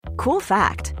Cool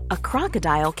fact, a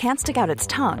crocodile can't stick out its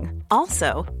tongue.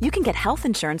 Also, you can get health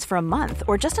insurance for a month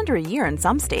or just under a year in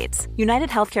some states. United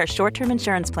Healthcare short-term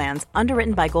insurance plans,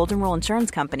 underwritten by Golden Rule Insurance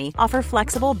Company, offer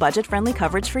flexible, budget-friendly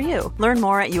coverage for you. Learn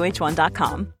more at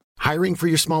uh1.com. Hiring for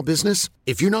your small business?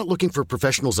 If you're not looking for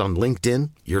professionals on LinkedIn,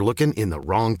 you're looking in the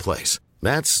wrong place.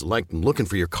 That's like looking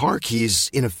for your car keys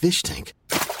in a fish tank.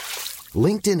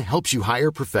 LinkedIn helps you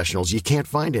hire professionals you can't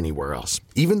find anywhere else,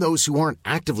 even those who aren't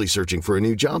actively searching for a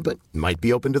new job but might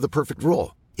be open to the perfect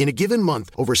role. In a given month,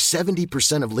 over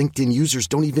 70% of LinkedIn users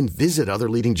don't even visit other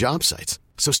leading job sites.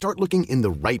 So start looking in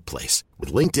the right place.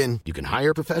 With LinkedIn, you can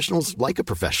hire professionals like a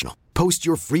professional. Post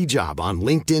your free job on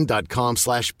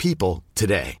linkedin.com/people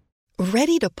today.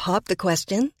 Ready to pop the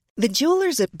question? The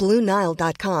jewelers at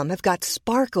BlueNile.com have got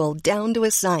sparkle down to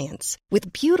a science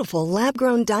with beautiful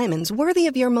lab-grown diamonds worthy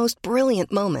of your most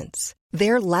brilliant moments.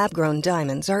 Their lab-grown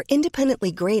diamonds are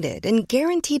independently graded and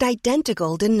guaranteed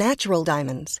identical to natural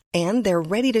diamonds, and they're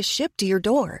ready to ship to your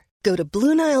door. Go to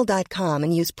BlueNile.com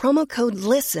and use promo code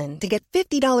LISTEN to get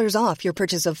 $50 off your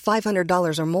purchase of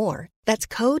 $500 or more. That's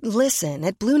code LISTEN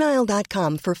at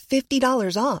BlueNile.com for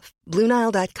 $50 off.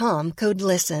 BlueNile.com, code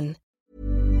LISTEN.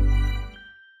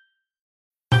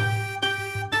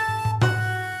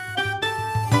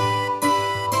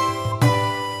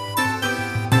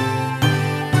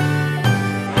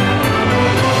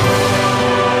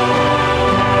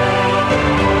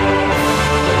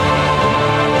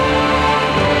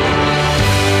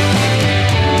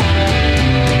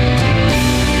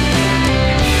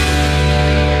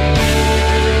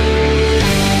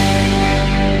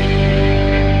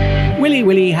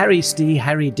 Willie, Harry, Steve,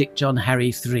 Harry, Dick, John,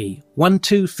 Harry, 3. 1,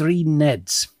 2, 3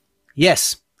 Neds.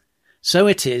 Yes, so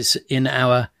it is in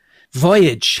our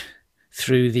voyage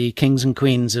through the kings and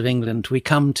queens of England. We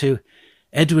come to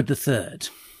Edward III,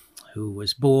 who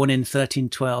was born in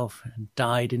 1312 and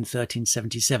died in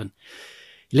 1377.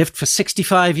 He lived for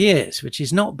 65 years, which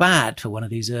is not bad for one of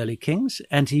these early kings,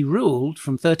 and he ruled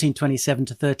from 1327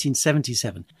 to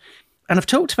 1377. And I've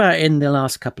talked about in the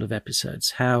last couple of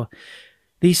episodes how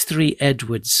these 3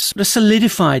 Edwards sort of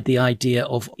solidified the idea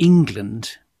of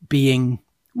England being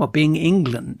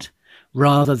England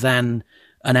rather than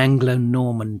an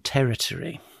Anglo-Norman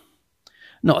territory.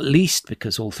 Not least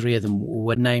because all 3 of them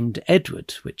were named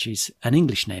Edward, which is an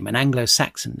English name, an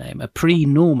Anglo-Saxon name, a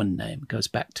pre-Norman name, goes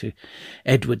back to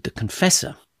Edward the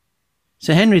Confessor.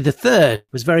 So Henry III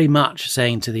was very much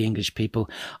saying to the English people,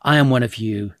 I am one of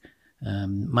you,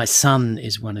 my son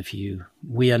is one of you,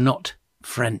 we are not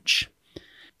French.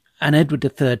 And Edward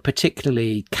III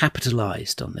particularly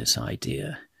capitalized on this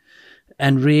idea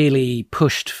and really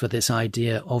pushed for this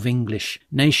idea of English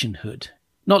nationhood,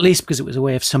 not least because it was a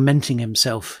way of cementing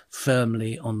himself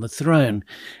firmly on the throne.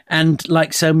 And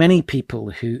like so many people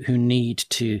who need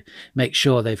to make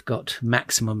sure they've got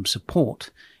maximum support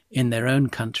in their own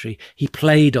country, he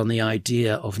played on the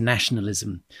idea of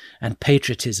nationalism and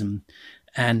patriotism,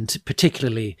 and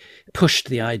particularly pushed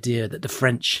the idea that the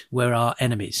French were our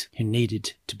enemies who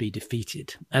needed to be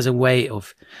defeated as a way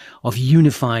of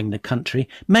unifying the country,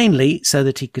 mainly so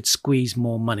that he could squeeze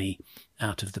more money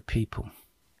out of the people.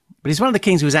 But he's one of the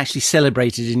kings who was actually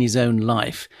celebrated in his own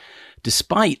life,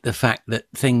 despite the fact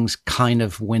that things kind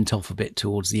of went off a bit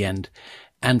towards the end.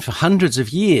 And for hundreds of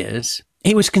years,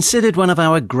 he was considered one of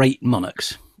our great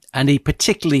monarchs. And he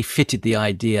particularly fitted the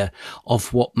idea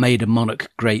of what made a monarch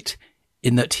great,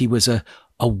 in that he was a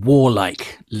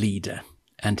warlike leader,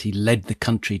 and he led the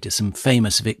country to some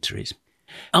famous victories.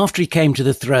 After he came to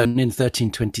the throne in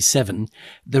 1327,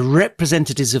 the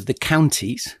representatives of the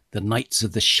counties, the knights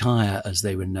of the shire as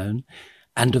they were known,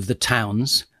 and of the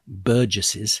towns,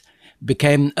 burgesses,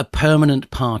 became a permanent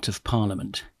part of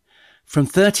Parliament. From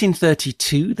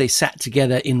 1332, they sat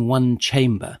together in one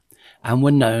chamber and were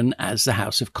known as the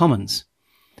House of Commons.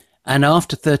 And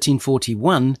after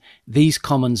 1341, these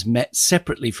commons met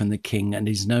separately from the king and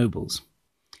his nobles.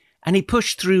 And he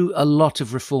pushed through a lot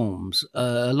of reforms,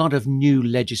 a lot of new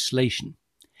legislation.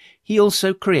 He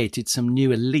also created some new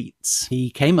elites.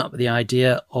 He came up with the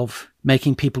idea of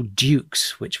making people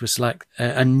dukes, which was like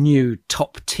a new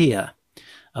top tier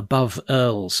above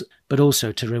earls, but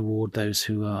also to reward those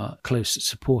who are close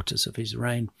supporters of his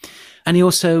reign. And he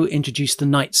also introduced the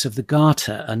Knights of the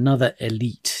Garter, another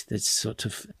elite, this sort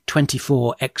of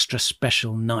 24 extra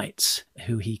special knights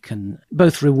who he can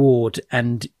both reward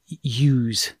and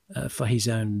use for his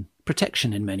own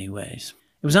protection in many ways.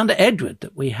 It was under Edward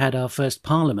that we had our first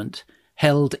parliament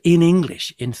held in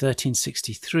English in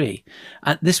 1363.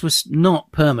 And this was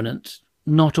not permanent.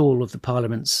 Not all of the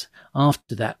parliaments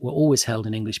after that were always held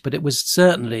in English, but it was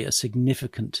certainly a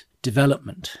significant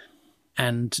development.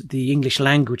 and the English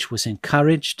language was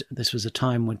encouraged. This was a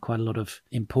time when quite a lot of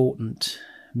important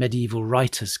medieval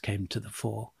writers came to the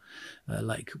fore,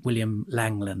 like William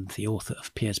Langland, the author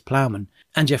of Piers Plowman,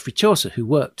 and Geoffrey Chaucer, who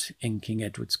worked in King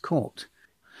Edward's court.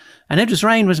 And Edward's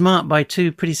reign was marked by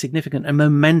two pretty significant and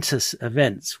momentous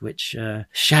events which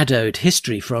shadowed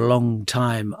history for a long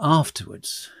time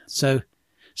afterwards. So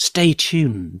stay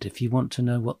tuned if you want to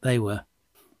know what they were.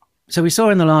 So we saw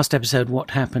in the last episode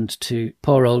what happened to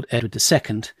poor old Edward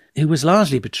II, who was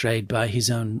largely betrayed by his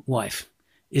own wife,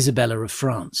 Isabella of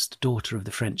France, the daughter of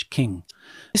the French king.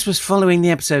 This was following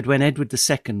the episode when Edward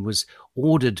II was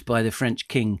ordered by the French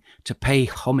king to pay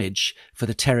homage for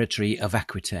the territory of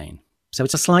Aquitaine. So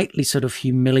it's a slightly sort of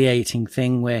humiliating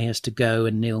thing where he has to go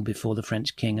and kneel before the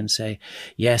French king and say,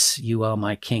 yes, you are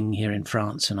my king here in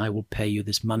France and I will pay you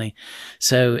this money.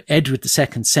 So Edward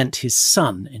II sent his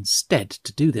son instead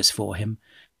to do this for him.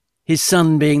 His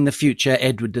son being the future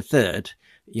Edward III,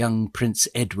 young Prince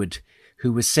Edward,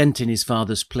 who was sent in his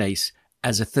father's place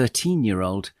as a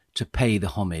 13-year-old to pay the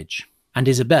homage. And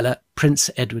Isabella, Prince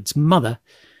Edward's mother,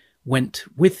 went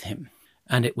with him.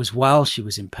 And it was while she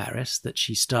was in Paris that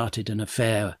she started an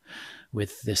affair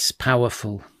with this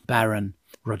powerful baron,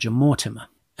 Roger Mortimer.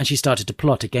 And she started to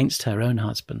plot against her own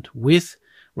husband with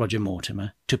Roger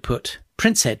Mortimer to put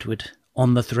Prince Edward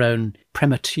on the throne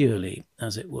prematurely,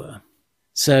 as it were.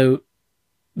 So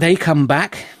they come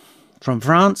back from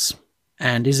France,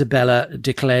 and Isabella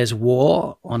declares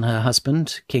war on her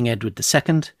husband, King Edward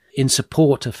II, in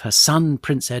support of her son,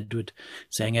 Prince Edward,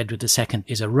 saying Edward II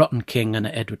is a rotten king and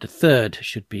Edward III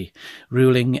should be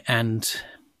ruling. And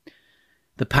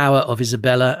the power of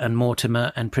Isabella and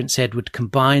Mortimer and Prince Edward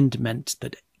combined meant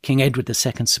that King Edward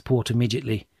II's support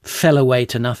immediately fell away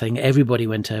to nothing. Everybody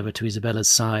went over to Isabella's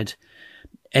side.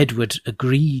 Edward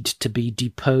agreed to be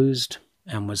deposed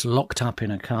and was locked up in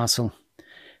a castle.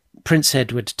 Prince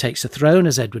Edward takes the throne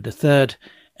as Edward III,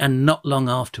 and not long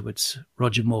afterwards,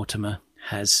 Roger Mortimer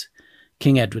has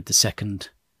King Edward II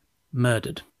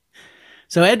murdered.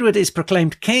 So Edward is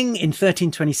proclaimed king in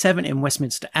 1327 in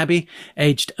Westminster Abbey,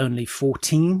 aged only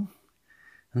 14.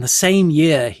 And the same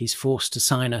year, he's forced to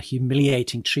sign a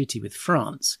humiliating treaty with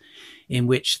France, in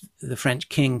which the French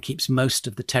king keeps most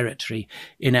of the territory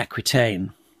in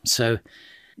Aquitaine. So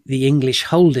the English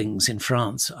holdings in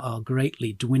France are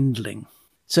greatly dwindling.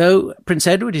 So Prince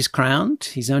Edward is crowned.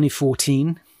 He's only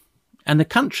 14. And the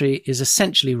country is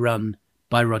essentially run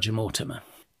by Roger Mortimer.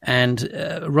 And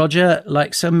Roger,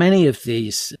 like so many of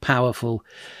these powerful,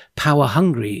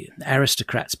 power-hungry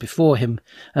aristocrats before him,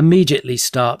 immediately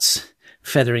starts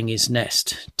feathering his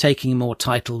nest, taking more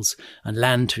titles and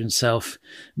land to himself,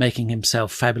 making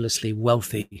himself fabulously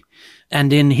wealthy,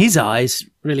 and in his eyes,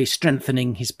 really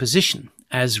strengthening his position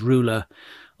as ruler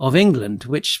of England,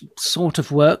 which sort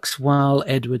of works while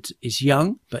Edward is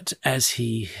young, but as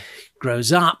he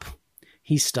grows up,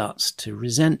 he starts to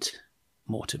resent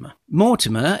Mortimer.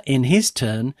 Mortimer, in his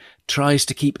turn, tries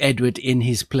to keep Edward in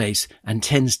his place and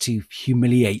tends to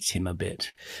humiliate him a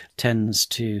bit, tends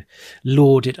to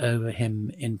lord it over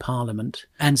him in Parliament.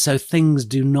 And so things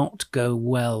do not go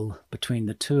well between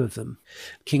the two of them.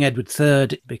 King Edward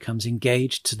III becomes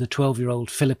engaged to the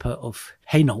 12-year-old Philippa of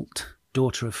Hainault,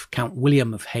 daughter of Count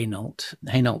William of Hainault,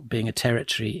 Hainault being a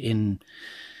territory in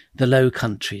the Low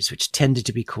Countries, which tended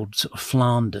to be called sort of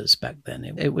Flanders back then.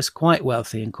 It was quite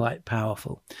wealthy and quite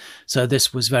powerful. So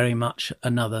this was very much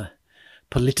another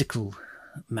political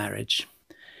marriage.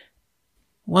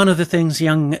 One of the things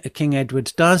young King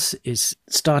Edward does is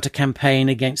start a campaign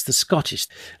against the Scottish.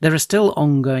 There are still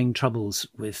ongoing troubles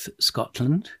with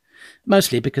Scotland,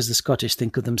 mostly because the Scottish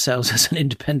think of themselves as an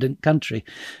independent country,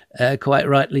 quite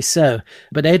rightly so.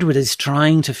 But Edward is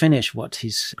trying to finish what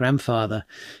his grandfather,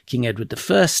 King Edward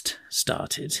I,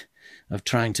 started, of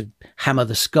trying to hammer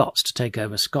the Scots to take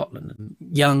over Scotland.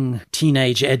 Young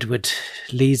teenage Edward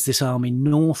leads this army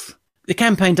north. The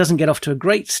campaign doesn't get off to a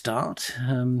great start.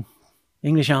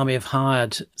 English army have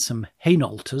hired some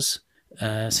Hainaulters,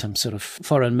 some sort of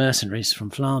foreign mercenaries from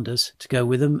Flanders to go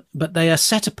with them, but they are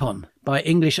set upon by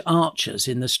English archers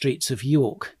in the streets of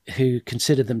York, who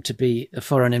consider them to be a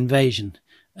foreign invasion.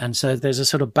 And so there's a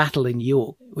sort of battle in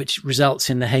York, which results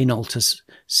in the Hainaulters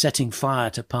setting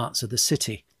fire to parts of the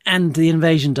city. And the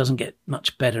invasion doesn't get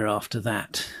much better after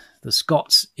that. The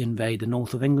Scots invade the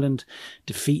north of England,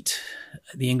 defeat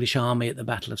the English army at the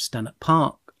Battle of Stanhope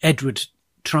Park. Edward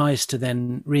tries to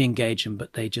then re-engage them,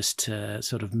 but they just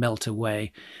sort of melt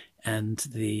away, and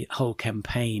the whole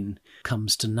campaign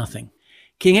comes to nothing.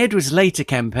 King Edward's later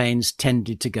campaigns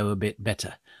tended to go a bit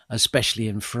better, especially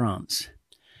in France.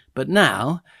 But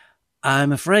now,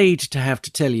 I'm afraid to have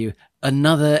to tell you,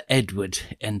 another Edward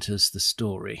enters the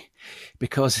story,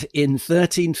 because in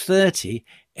 1330,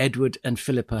 Edward and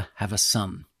Philippa have a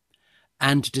son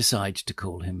and decide to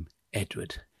call him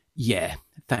Edward. Yeah,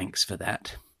 thanks for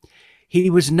that. He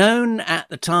was known at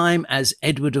the time as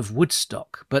Edward of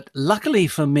Woodstock, but luckily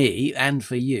for me and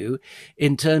for you,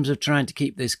 in terms of trying to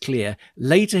keep this clear,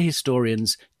 later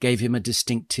historians gave him a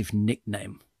distinctive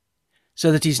nickname,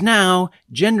 so that he's now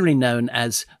generally known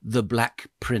as the Black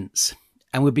Prince.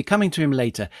 And we'll be coming to him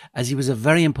later, as he was a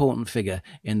very important figure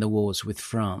in the wars with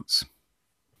France.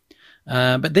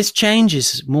 But this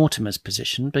changes Mortimer's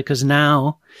position, because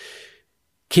now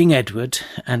King Edward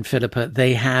and Philippa,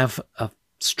 they have a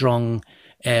strong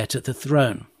heir to the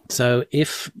throne. So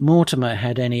if Mortimer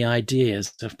had any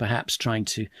ideas of perhaps trying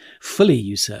to fully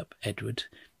usurp Edward,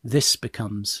 this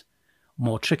becomes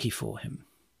more tricky for him.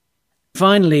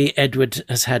 Finally, Edward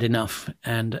has had enough,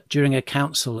 and during a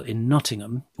council in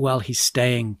Nottingham, while he's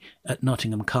staying at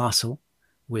Nottingham Castle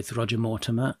with Roger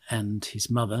Mortimer and his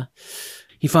mother,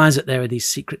 he finds that there are these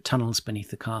secret tunnels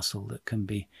beneath the castle that can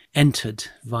be entered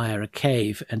via a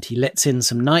cave, and he lets in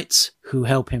some knights who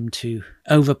help him to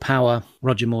overpower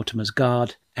Roger Mortimer's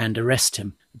guard and arrest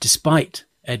him, despite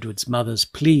Edward's mother's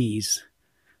pleas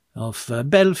of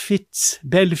Belle Fitz,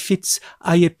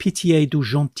 ayez pitié du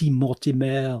gentil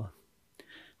Mortimer,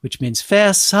 which means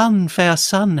fair son,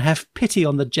 have pity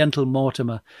on the gentle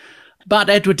Mortimer. But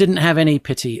Edward didn't have any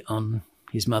pity on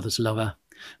his mother's lover.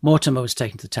 Mortimer was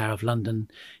taken to the Tower of London.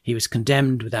 He was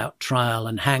condemned without trial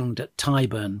and hanged at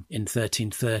Tyburn in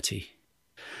 1330.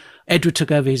 Edward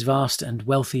took over his vast and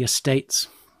wealthy estates,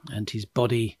 and his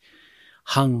body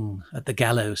hung at the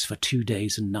gallows for 2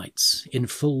 days and nights, in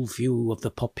full view of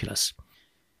the populace.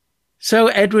 So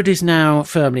Edward is now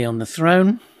firmly on the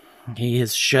throne. He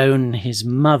has shown his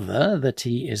mother that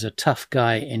he is a tough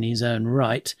guy in his own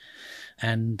right,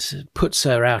 and puts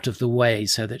her out of the way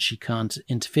so that she can't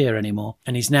interfere anymore.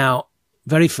 And he's now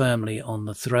very firmly on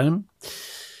the throne.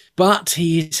 But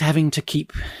he's having to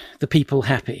keep the people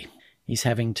happy. He's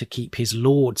having to keep his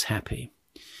lords happy.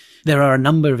 There are a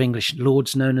number of English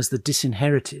lords known as the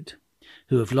disinherited,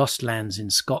 who have lost lands in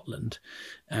Scotland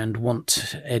and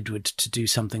want Edward to do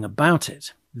something about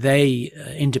it. They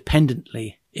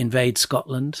independently invade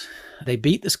Scotland. They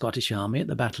beat the Scottish army at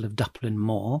the Battle of Duplin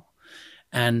Moor,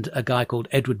 and a guy called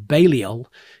Edward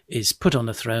Balliol is put on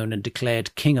the throne and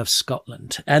declared King of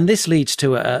Scotland. And this leads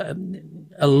to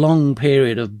a long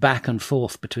period of back and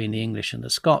forth between the English and the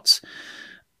Scots,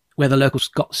 where the local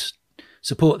Scots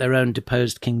support their own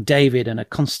deposed King David and are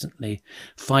constantly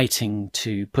fighting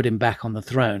to put him back on the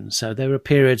throne. So there are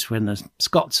periods when the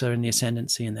Scots are in the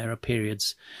ascendancy, and there are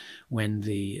periods when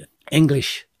the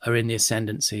English are in the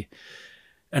ascendancy.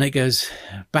 And it goes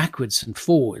backwards and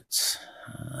forwards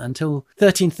until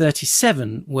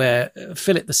 1337, where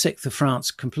Philip VI of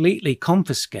France completely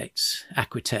confiscates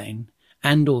Aquitaine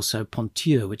and also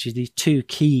Ponthieu, which is the two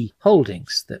key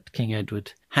holdings that King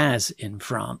Edward has in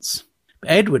France.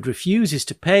 But Edward refuses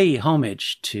to pay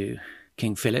homage to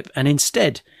King Philip and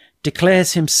instead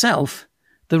declares himself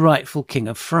the rightful King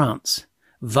of France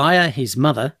via his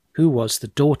mother, who was the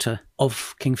daughter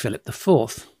of King Philip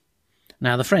IV.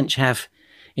 Now, the French have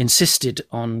insisted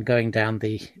on going down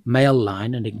the male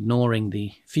line and ignoring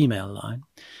the female line.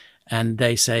 And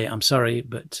they say, I'm sorry,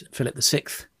 but Philip VI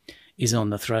is on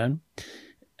the throne.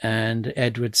 And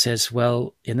Edward says,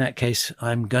 well, in that case,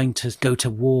 I'm going to go to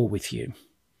war with you.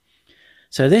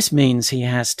 So this means he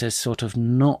has to sort of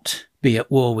not be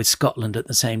at war with Scotland at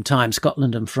the same time.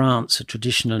 Scotland and France are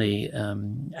traditionally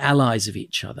allies of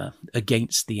each other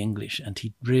against the English, and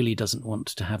he really doesn't want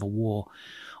to have a war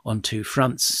on two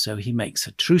fronts, so he makes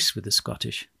a truce with the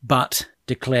Scottish, but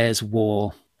declares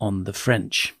war on the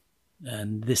French.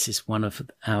 And this is one of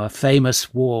our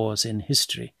famous wars in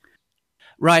history.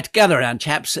 Right, gather around,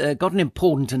 chaps. Got an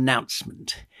important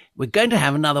announcement. We're going to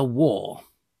have another war.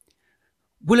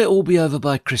 Will it all be over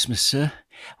by Christmas, sir?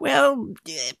 Well,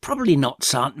 probably not,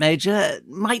 Sergeant Major.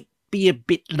 Might be a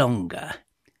bit longer.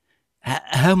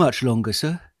 How much longer,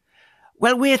 sir?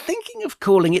 Well, we're thinking of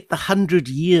calling it the 100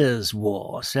 Years'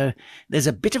 War, so there's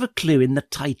a bit of a clue in the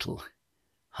title.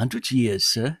 100 years,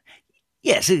 sir?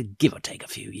 Yes, give or take a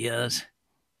few years.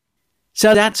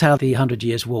 So that's how the 100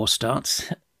 Years' War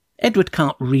starts. Edward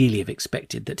can't really have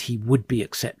expected that he would be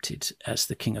accepted as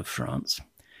the King of France,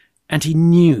 and he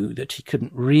knew that he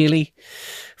couldn't really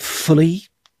fully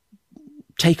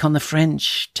take on the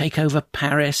French, take over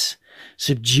Paris,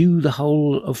 subdue the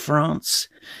whole of France.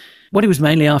 What he was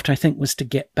mainly after, I think, was to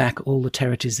get back all the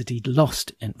territories that he'd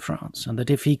lost in France, and that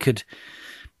if he could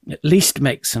at least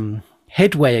make some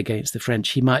headway against the French,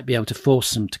 he might be able to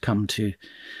force them to come to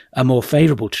a more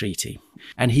favourable treaty.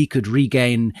 And he could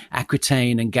regain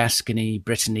Aquitaine and Gascony,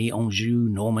 Brittany, Anjou,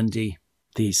 Normandy,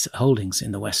 these holdings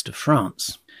in the west of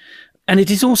France. And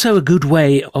it is also a good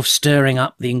way of stirring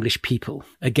up the English people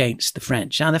against the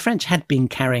French. Now, the French had been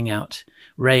carrying out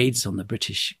raids on the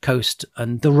British coast,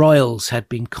 and the royals had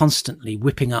been constantly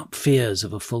whipping up fears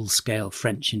of a full-scale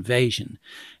French invasion.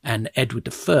 And Edward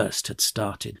I had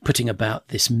started putting about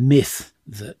this myth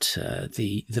that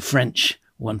the French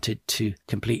wanted to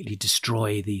completely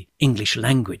destroy the English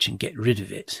language and get rid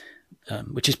of it.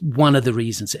 Which is one of the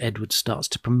reasons Edward starts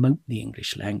to promote the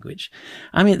English language.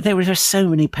 I mean, there are so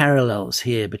many parallels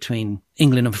here between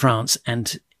England and France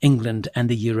and England and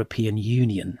the European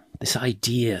Union. This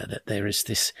idea that there is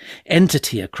this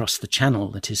entity across the channel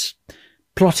that is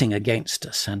plotting against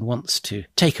us and wants to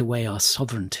take away our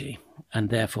sovereignty, and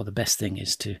therefore the best thing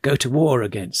is to go to war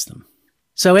against them.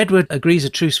 So Edward agrees a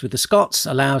truce with the Scots,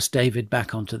 allows David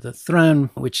back onto the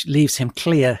throne, which leaves him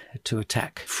clear to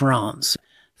attack France.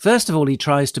 First of all, he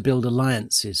tries to build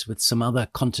alliances with some other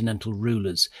continental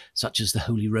rulers, such as the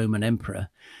Holy Roman Emperor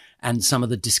and some of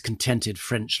the discontented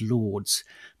French lords.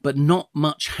 But not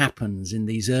much happens in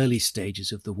these early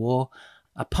stages of the war,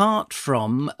 apart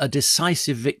from a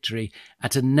decisive victory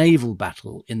at a naval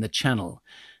battle in the Channel,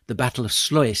 the Battle of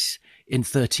Sluis in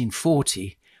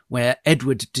 1340, where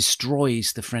Edward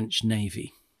destroys the French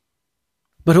navy.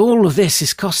 But all of this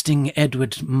is costing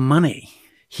Edward money.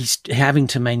 He's having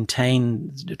to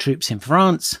maintain the troops in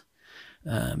France.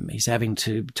 He's having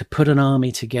to put an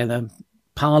army together.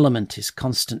 Parliament is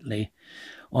constantly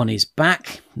on his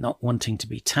back, not wanting to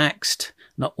be taxed,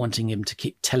 not wanting him to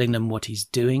keep telling them what he's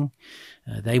doing.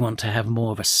 They want to have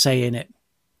more of a say in it.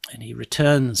 And he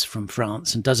returns from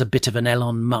France and does a bit of an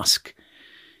Elon Musk.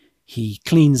 He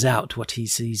cleans out what he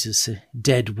sees as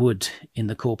dead wood in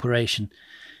the corporation.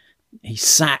 He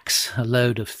sacks a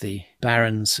load of the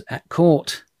barons at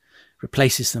court,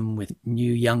 replaces them with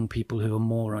new young people who are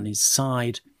more on his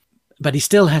side. But he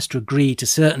still has to agree to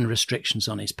certain restrictions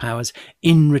on his powers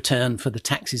in return for the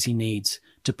taxes he needs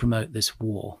to promote this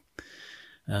war.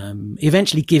 He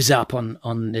eventually gives up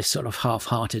on this sort of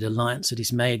half-hearted alliance that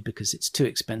he's made because it's too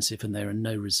expensive and there are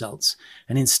no results,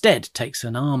 and instead takes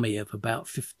an army of about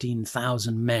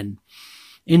 15,000 men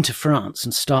into France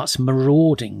and starts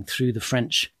marauding through the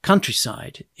French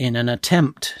countryside in an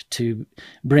attempt to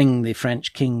bring the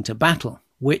French king to battle,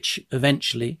 which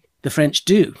eventually the French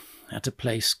do at a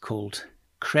place called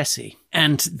Crécy.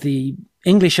 And the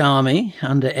English army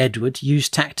under Edward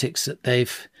used tactics that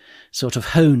they've sort of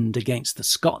honed against the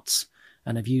Scots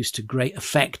and have used to great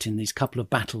effect in these couple of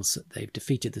battles that they've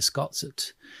defeated the Scots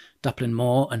at Duplin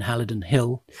Moor and Halidon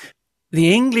Hill.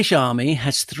 The English army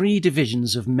has 3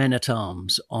 divisions of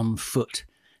men-at-arms on foot,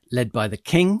 led by the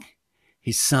king,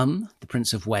 his son, the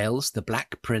Prince of Wales, the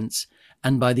Black Prince,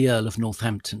 and by the Earl of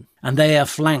Northampton. And they are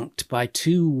flanked by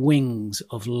 2 wings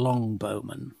of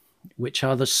longbowmen, which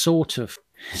are the sort of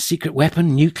secret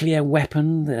weapon, nuclear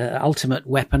weapon, the ultimate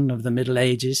weapon of the Middle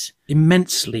Ages.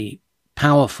 Immensely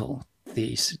powerful,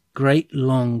 these great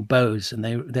long bows, and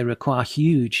they require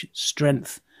huge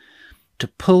strength to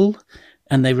pull,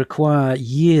 and they require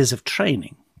years of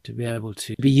training to be able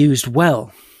to be used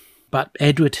well. But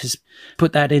Edward has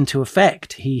put that into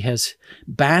effect. He has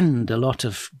banned a lot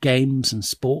of games and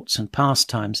sports and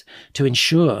pastimes to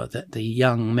ensure that the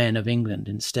young men of England,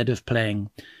 instead of playing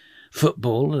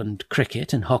football and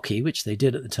cricket and hockey, which they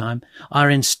did at the time, are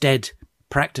instead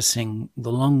practicing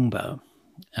the longbow.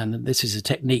 And this is a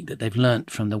technique that they've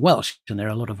learnt from the Welsh, and there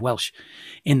are a lot of Welsh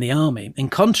in the army. In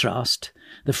contrast,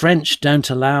 the French don't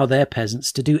allow their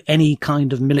peasants to do any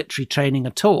kind of military training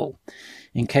at all,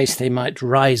 in case they might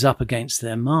rise up against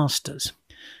their masters.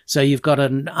 So you've got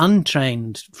an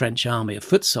untrained French army of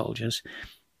foot soldiers,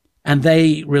 and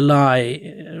they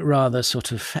rely rather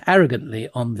sort of arrogantly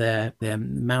on their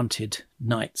mounted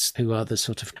knights, who are the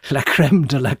sort of la creme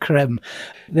de la creme.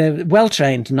 They're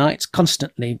well-trained knights,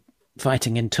 constantly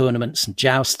fighting in tournaments and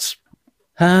jousts.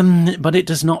 But it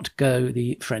does not go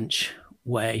the French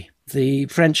way. The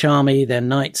French army, their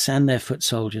knights and their foot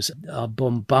soldiers, are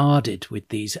bombarded with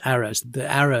these arrows. The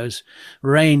arrows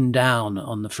rain down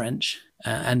on the French,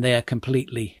 and they are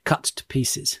completely cut to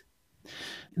pieces.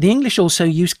 The English also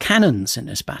use cannons in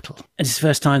this battle. It's the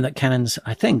first time that cannons,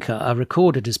 I think, are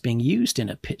recorded as being used in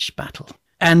a pitched battle.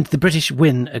 And the British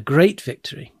win a great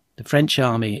victory. The French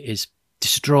army is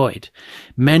destroyed.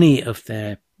 Many of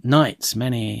their knights,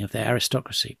 many of their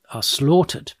aristocracy are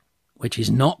slaughtered, which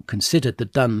is not considered the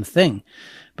done thing.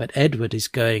 But Edward is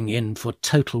going in for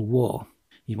total war.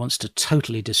 He wants to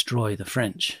totally destroy the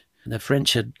French. The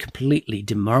French are completely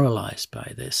demoralised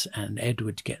by this, and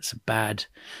Edward gets a bad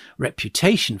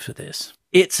reputation for this.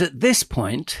 It's at this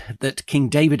point that King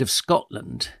David of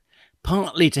Scotland,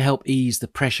 partly to help ease the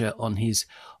pressure on his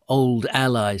old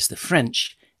allies, the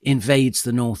French, invades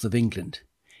the north of England,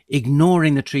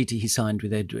 ignoring the treaty he signed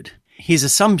with Edward. His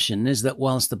assumption is that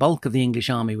whilst the bulk of the English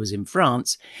army was in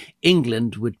France,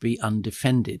 England would be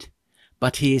undefended.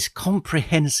 But he is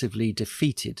comprehensively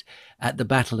defeated at the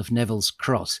Battle of Neville's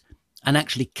Cross and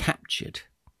actually captured.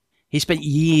 He spent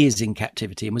years in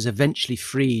captivity and was eventually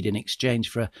freed in exchange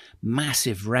for a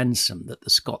massive ransom that the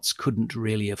Scots couldn't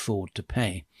really afford to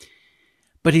pay.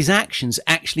 But his actions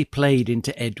actually played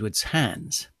into Edward's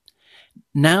hands.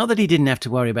 Now that he didn't have to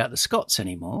worry about the Scots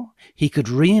anymore, he could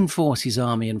reinforce his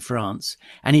army in France,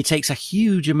 and he takes a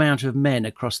huge amount of men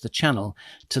across the Channel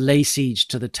to lay siege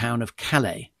to the town of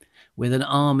Calais, with an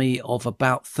army of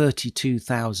about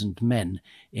 32,000 men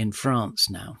in France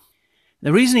now.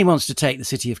 The reason he wants to take the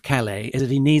city of Calais is that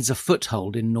he needs a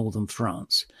foothold in northern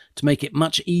France to make it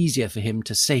much easier for him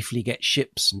to safely get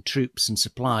ships and troops and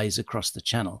supplies across the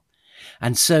Channel.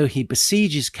 And so he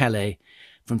besieges Calais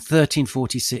from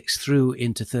 1346 through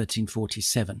into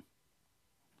 1347.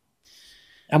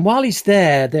 And while he's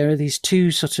there are these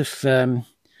two sort of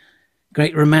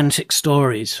great romantic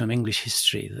stories from English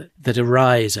history that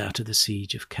arise out of the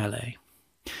siege of Calais.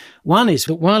 One is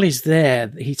that while he's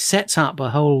there, he sets up a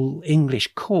whole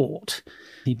English court.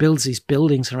 He builds these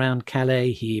buildings around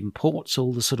Calais. He imports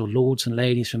all the sort of lords and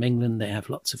ladies from England. They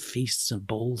have lots of feasts and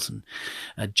balls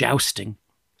and jousting.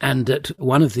 And at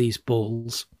one of these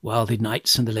balls, while the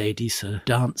knights and the ladies are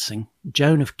dancing,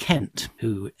 Joan of Kent,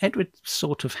 who Edward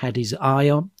sort of had his eye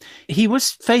on, he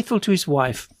was faithful to his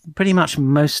wife pretty much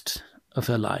most of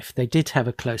her life. They did have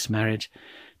a close marriage.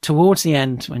 Towards the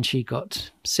end, when she got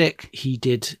sick, he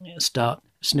did start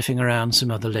sniffing around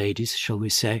some other ladies, shall we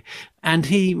say. And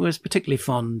he was particularly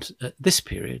fond at this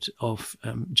period of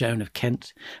Joan of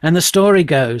Kent. And the story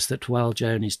goes that while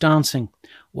Joan is dancing,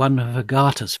 one of her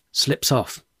garters slips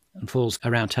off and falls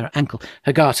around her ankle,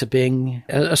 her garter being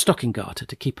a stocking garter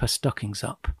to keep her stockings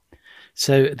up.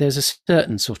 So there's a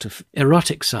certain sort of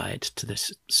erotic side to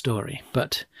this story.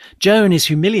 But Joan is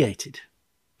humiliated.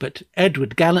 But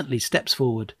Edward gallantly steps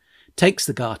forward, takes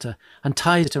the garter and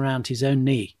ties it around his own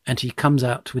knee. And he comes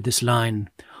out with this line,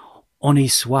 "Honi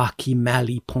soit qui mal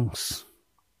y pense,"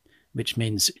 which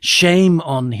means shame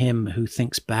on him who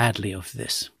thinks badly of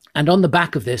this. And on the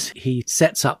back of this, he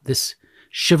sets up this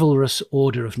chivalrous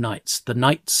order of knights, the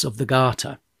Knights of the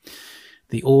Garter,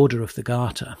 the Order of the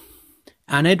Garter.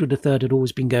 And Edward III had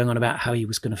always been going on about how he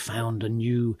was going to found a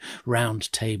new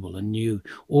round table, a new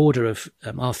order of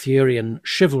Arthurian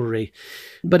chivalry.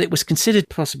 But it was considered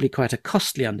possibly quite a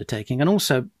costly undertaking. And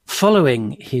also,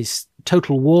 following his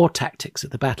total war tactics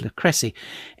at the Battle of Crécy,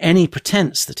 any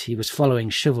pretense that he was following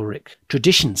chivalric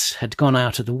traditions had gone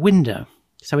out of the window.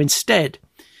 So instead,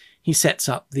 he sets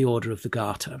up the Order of the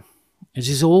Garter. It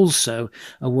is also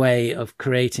a way of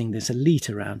creating this elite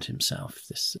around himself,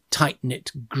 this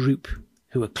tight-knit group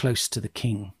who are close to the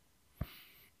king.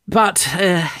 But,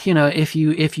 if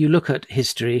you look at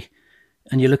history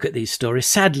and you look at these stories,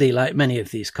 sadly, like many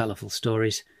of these colourful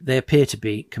stories, they appear to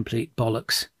be complete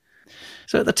bollocks.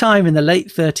 So at the time, in the late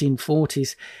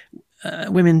 1340s,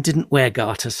 women didn't wear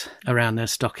garters around their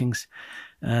stockings.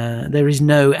 There is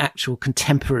no actual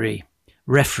contemporary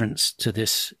reference to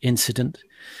this incident,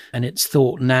 and it's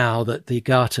thought now that the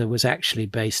garter was actually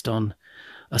based on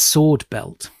a sword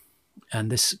belt. And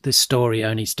this story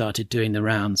only started doing the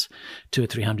rounds 200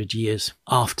 or 300 years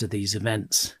after these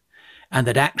events. And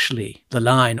that actually the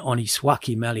line, "Honi soit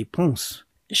qui mal y pense,"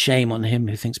 shame on him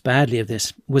who thinks badly of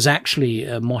this, was actually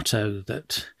a motto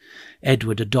that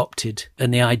Edward adopted.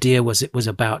 And the idea was it was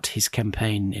about his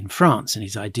campaign in France and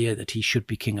his idea that he should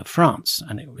be king of France.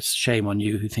 And it was shame on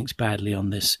you who thinks badly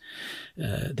on this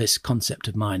concept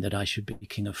of mine that I should be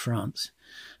king of France.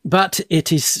 But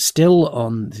it is still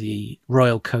on the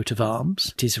royal coat of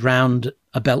arms. It is round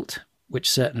a belt, which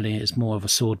certainly is more of a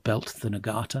sword belt than a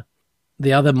garter.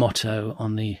 The other motto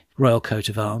on the royal coat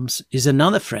of arms is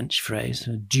another French phrase,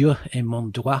 "Dieu est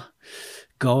mon droit,"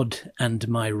 God and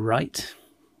my right,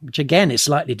 which again is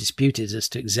slightly disputed as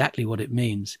to exactly what it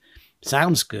means.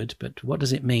 Sounds good, but what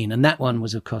does it mean? And that one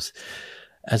was, of course,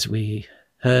 as we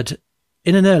heard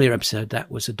in an earlier episode, that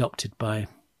was adopted by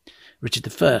Richard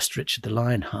I, Richard the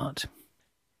Lionheart.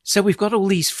 So we've got all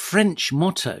these French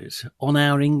mottos on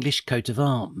our English coat of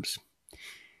arms.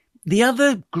 The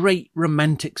other great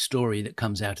romantic story that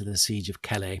comes out of the siege of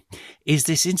Calais is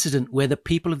this incident where the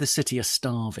people of the city are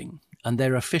starving and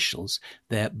their officials,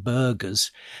 their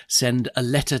burghers, send a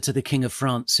letter to the King of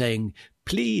France saying,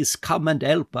 please come and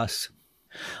help us.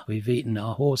 We've eaten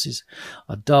our horses,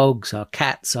 our dogs, our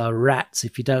cats, our rats.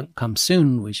 If you don't come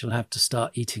soon, we shall have to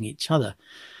start eating each other.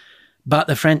 But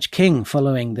the French king,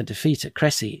 following the defeat at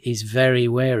Crécy, is very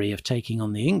wary of taking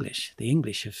on the English. The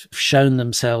English have shown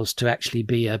themselves to actually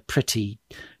be a pretty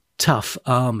tough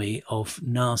army of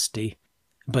nasty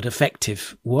but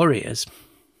effective warriors.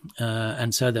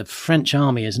 And so the French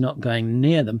army is not going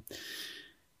near them.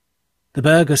 The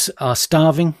burghers are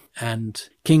starving, and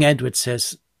King Edward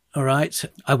says, all right,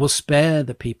 I will spare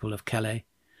the people of Calais,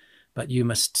 but you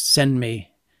must send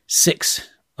me 6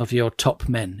 of your top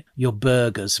men, your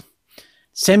burghers.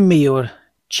 Send me your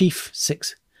chief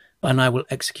 6, and I will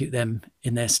execute them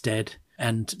in their stead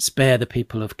and spare the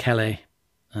people of Calais,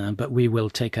 but we will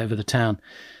take over the town.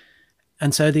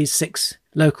 And so these 6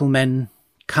 local men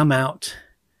come out,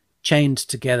 chained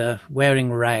together,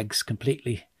 wearing rags,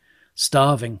 completely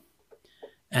starving.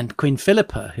 And Queen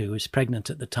Philippa, who was pregnant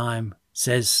at the time,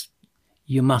 says,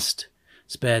 you must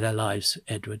spare their lives,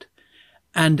 Edward.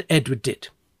 And Edward did.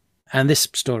 And this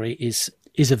story is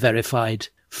a verified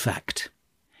fact.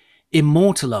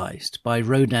 Immortalised by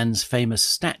Rodin's famous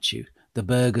statue, the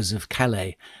Burghers of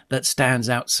Calais, that stands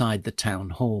outside the town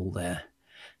hall there.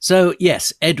 So,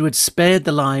 yes, Edward spared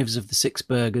the lives of the 6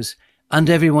 burghers and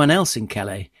everyone else in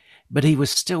Calais, but he was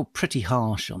still pretty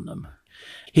harsh on them.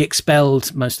 He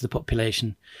expelled most of the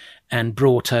population and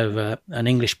brought over an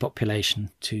English population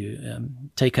to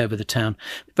take over the town,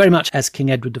 very much as King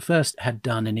Edward I had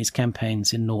done in his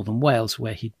campaigns in northern Wales,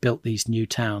 where he'd built these new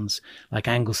towns like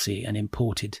Anglesey and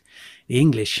imported the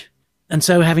English. And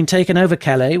so, having taken over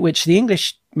Calais, which the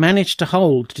English managed to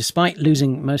hold despite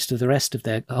losing most of the rest of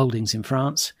their holdings in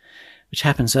France, which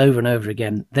happens over and over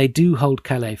again, they do hold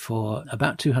Calais for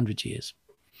about 200 years.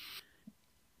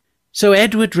 So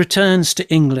Edward returns to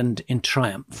England in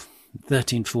triumph,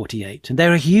 1348, and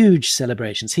there are huge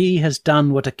celebrations. He has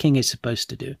done what a king is supposed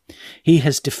to do. He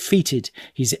has defeated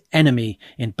his enemy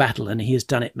in battle, and he has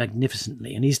done it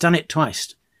magnificently, and he's done it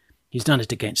twice. He's done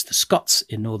it against the Scots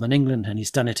in northern England, and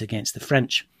he's done it against the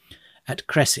French at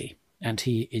Crécy, and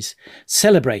he is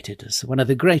celebrated as one of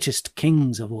the greatest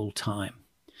kings of all time.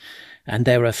 And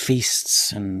there are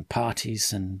feasts and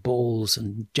parties and balls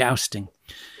and jousting.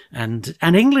 And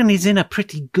England is in a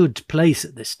pretty good place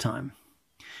at this time.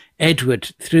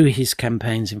 Edward, through his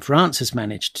campaigns in France, has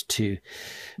managed to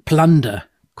plunder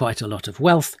quite a lot of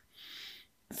wealth.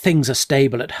 Things are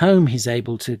stable at home. He's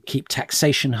able to keep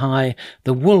taxation high.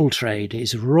 The wool trade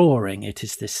is roaring. It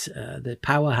is the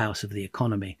powerhouse of the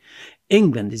economy.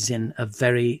 England is in a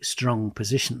very strong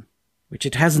position, which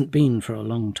it hasn't been for a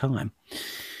long time.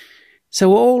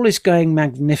 So all is going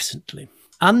magnificently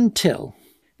until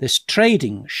this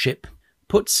trading ship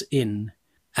puts in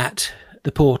at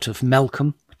the port of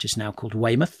Melcombe, which is now called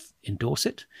Weymouth in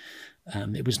Dorset.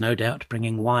 It was no doubt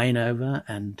bringing wine over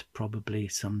and probably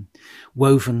some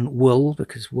woven wool,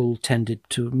 because wool tended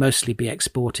to mostly be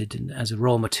exported as a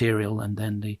raw material, and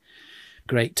then the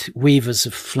great weavers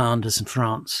of Flanders and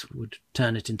France would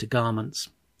turn it into garments.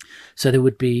 So there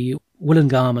would be woolen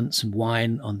garments and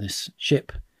wine on this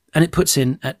ship, and it puts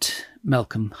in at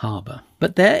Melcombe Harbour.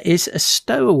 But there is a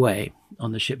stowaway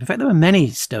on the ship. In fact, there were many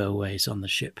stowaways on the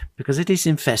ship because it is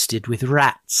infested with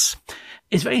rats.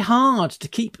 It's very hard to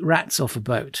keep rats off a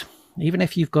boat, even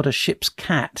if you've got a ship's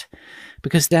cat,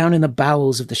 because down in the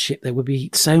bowels of the ship there would be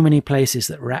so many places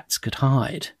that rats could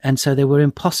hide, and so they were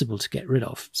impossible to get rid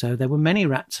of. So there were many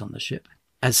rats on the ship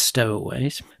as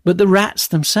stowaways, but the rats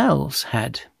themselves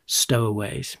had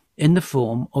stowaways in the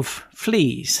form of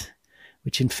fleas,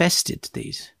 which infested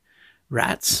these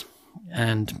rats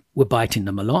and were biting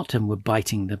them a lot and were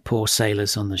biting the poor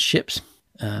sailors on the ships.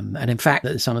 And in fact,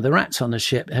 some of the rats on the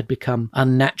ship had become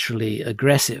unnaturally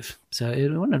aggressive. So it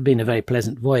wouldn't have been a very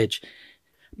pleasant voyage.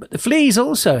 But the fleas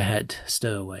also had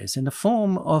stowaways in the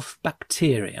form of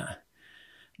bacteria,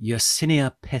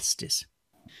 Yersinia pestis.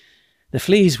 The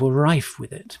fleas were rife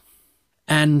with it.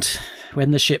 And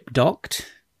when the ship docked,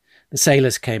 the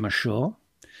sailors came ashore.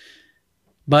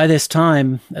 By this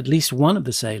time, at least one of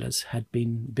the sailors had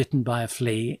been bitten by a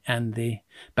flea, and the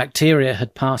bacteria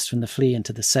had passed from the flea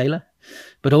into the sailor.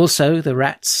 But also the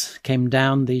rats came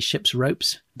down the ship's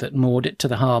ropes that moored it to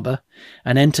the harbour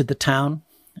and entered the town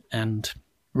and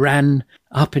ran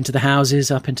up into the houses,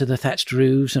 up into the thatched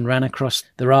roofs, and ran across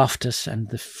the rafters, and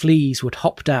the fleas would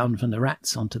hop down from the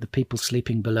rats onto the people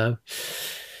sleeping below.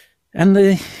 And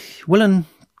the woolen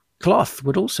cloth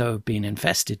would also have been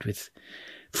infested with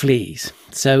fleas.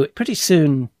 So pretty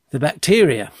soon the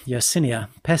bacteria, Yersinia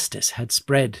pestis, had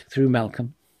spread through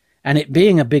Melcombe. And it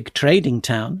being a big trading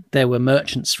town, there were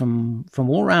merchants from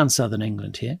all around southern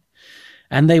England here.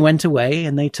 And they went away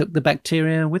and they took the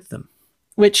bacteria with them,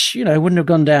 which, wouldn't have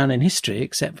gone down in history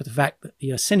except for the fact that the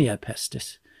Yersinia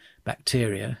pestis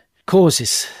bacteria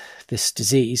causes this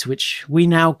disease, which we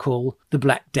now call the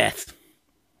Black Death.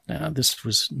 Now, this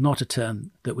was not a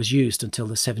term that was used until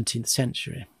the 17th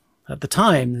century. At the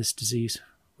time, this disease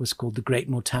was called the Great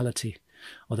Mortality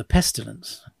or the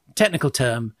Pestilence. The technical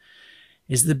term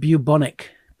is the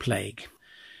bubonic plague.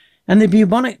 And the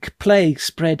bubonic plague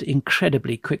spread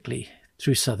incredibly quickly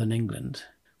through southern England,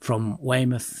 from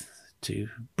Weymouth to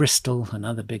Bristol,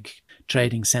 another big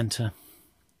trading centre.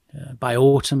 By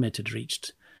autumn, it had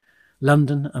reached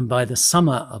London, and by the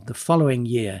summer of the following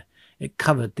year, it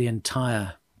covered the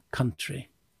entire country.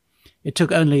 It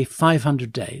took only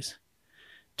 500 days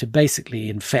to basically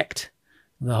infect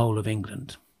the whole of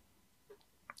England.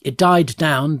 It died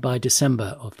down by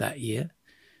December of that year,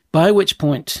 by which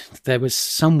point there was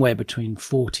somewhere between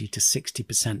 40 to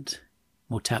 60%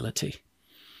 mortality.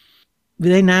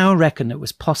 They now reckon it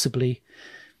was possibly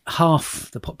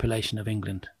half the population of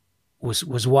England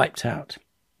was wiped out.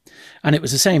 And it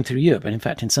was the same through Europe. And in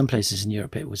fact, in some places in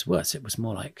Europe, it was worse. It was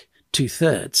more like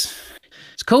 2/3.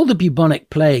 It's called the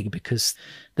bubonic plague because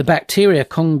the bacteria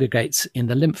congregates in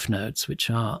the lymph nodes,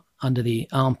 which are under the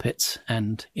armpits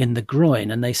and in the groin,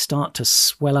 and they start to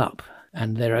swell up.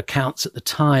 And there are accounts at the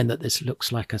time that this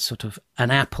looks like a sort of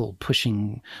an apple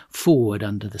pushing forward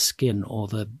under the skin, or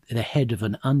the head of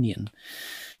an onion.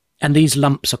 And these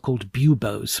lumps are called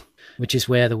buboes, which is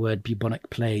where the word bubonic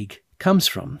plague comes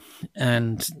from.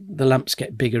 And the lumps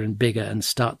get bigger and bigger and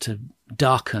start to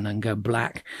darken and go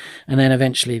black. And then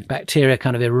eventually bacteria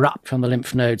kind of erupt from the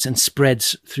lymph nodes and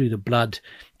spreads through the blood,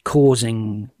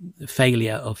 causing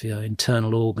failure of your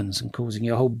internal organs and causing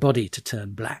your whole body to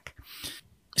turn black.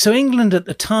 So England at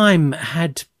the time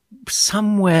had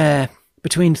somewhere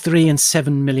between 3 and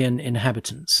 7 million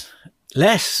inhabitants,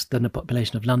 less than the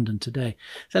population of London today.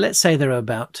 So let's say there are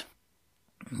about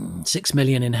 6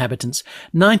 million inhabitants,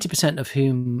 90% of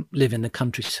whom live in the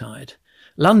countryside.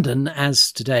 London,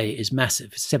 as today, is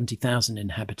massive, 70,000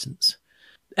 inhabitants.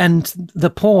 And the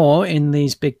poor in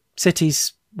these big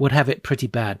cities would have it pretty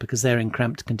bad because they're in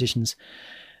cramped conditions.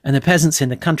 And the peasants in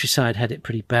the countryside had it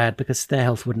pretty bad because their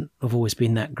health wouldn't have always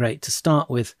been that great to start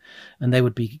with. And they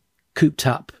would be cooped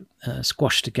up,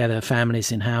 squashed together,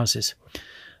 families in houses.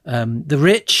 The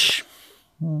rich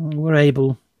were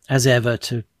able, as ever,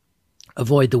 to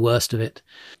avoid the worst of it.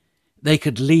 They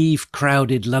could leave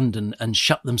crowded London and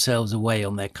shut themselves away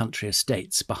on their country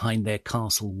estates behind their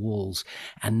castle walls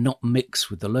and not mix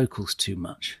with the locals too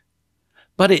much.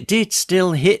 But it did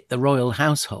still hit the royal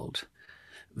household.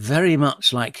 Very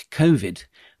much like COVID,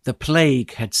 the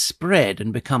plague had spread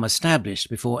and become established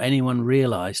before anyone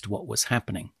realised what was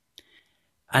happening.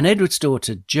 And Edward's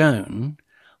daughter, Joan,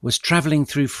 was travelling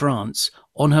through France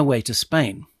on her way to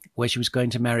Spain, where she was going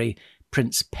to marry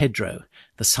Prince Pedro,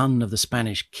 the son of the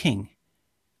Spanish king,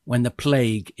 when the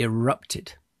plague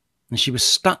erupted. And she was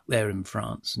stuck there in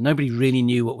France. Nobody really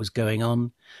knew what was going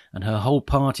on, and her whole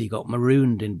party got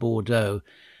marooned in Bordeaux,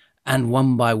 and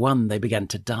one by one they began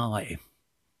to die.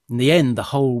 In the end, the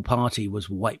whole party was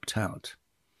wiped out.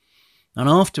 And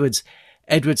afterwards,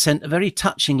 Edward sent a very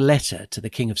touching letter to the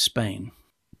King of Spain.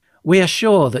 "We are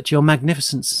sure that your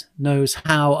magnificence knows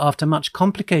how, after much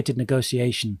complicated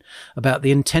negotiation about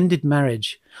the intended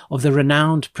marriage of the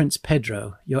renowned Prince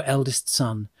Pedro, your eldest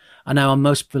son, and our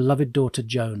most beloved daughter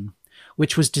Joan,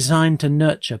 which was designed to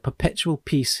nurture perpetual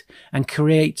peace and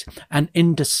create an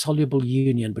indissoluble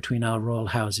union between our royal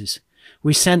houses,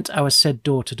 we sent our said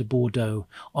daughter to Bordeaux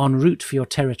en route for your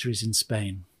territories in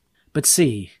Spain. But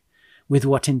see, with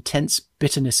what intense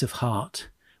bitterness of heart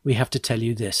we have to tell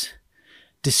you this.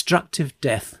 Destructive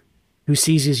death, who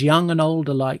seizes young and old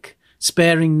alike,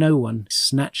 sparing no one,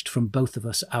 snatched from both of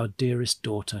us our dearest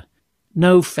daughter.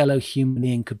 No fellow human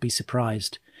being could be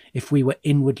surprised if we were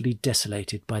inwardly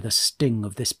desolated by the sting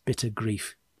of this bitter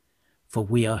grief, for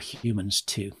we are humans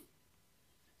too."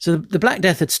 So the Black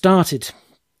Death had started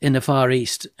in the Far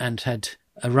East and had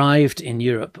arrived in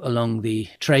Europe along the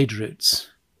trade routes.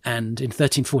 And in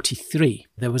 1343,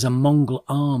 there was a Mongol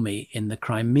army in the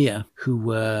Crimea who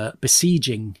were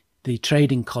besieging the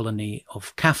trading colony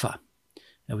of Kaffa.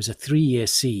 There was a 3-year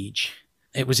siege.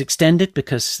 It was extended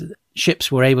because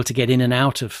ships were able to get in and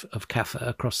out of Kaffa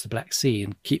across the Black Sea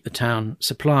and keep the town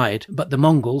supplied. But the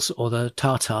Mongols, or the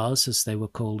Tartars as they were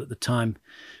called at the time,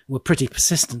 were pretty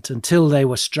persistent until they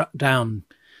were struck down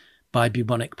by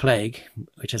bubonic plague,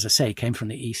 which, as I say, came from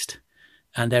the east.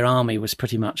 And their army was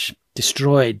pretty much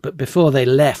destroyed. But before they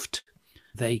left,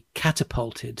 they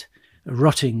catapulted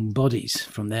rotting bodies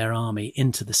from their army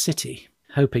into the city.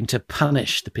 hoping to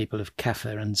punish the people of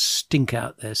Kaffa and stink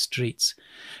out their streets.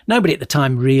 Nobody at the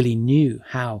time really knew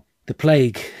how the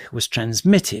plague was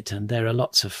transmitted, and there are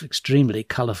lots of extremely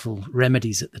colourful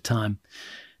remedies at the time.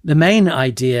 The main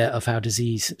idea of how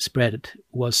disease spread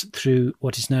was through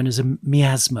what is known as a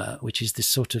miasma, which is this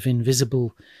sort of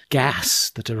invisible gas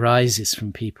that arises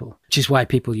from people, which is why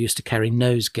people used to carry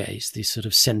nosegays, these sort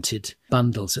of scented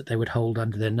bundles that they would hold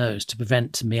under their nose to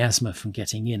prevent miasma from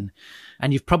getting in.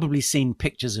 And you've probably seen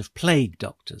pictures of plague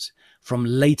doctors from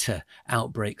later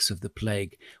outbreaks of the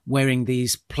plague wearing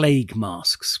these plague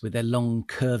masks with their long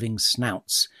curving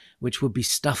snouts, which would be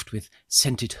stuffed with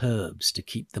scented herbs to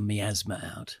keep the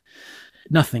miasma out.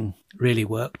 Nothing really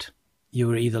worked. You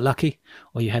were either lucky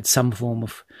or you had some form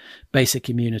of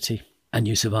basic immunity and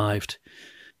you survived.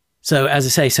 So, as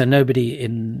I say, nobody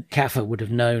in Kaffa would have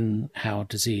known how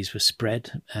disease was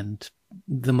spread, and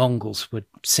the Mongols were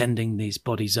sending these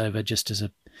bodies over just as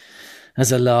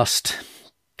a last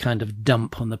kind of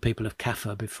dump on the people of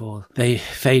Kaffa before they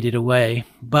faded away.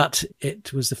 But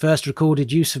it was the first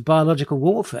recorded use of biological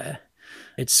warfare.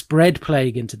 It spread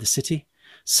plague into the city.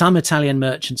 Some Italian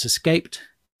merchants escaped,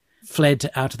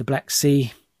 fled out of the Black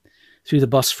Sea, through the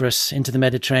Bosphorus, into the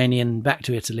Mediterranean, back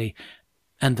to Italy,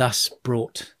 and thus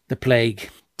brought the plague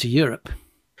to Europe.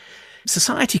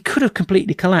 Society could have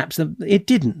completely collapsed. It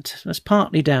didn't. That's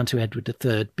partly down to Edward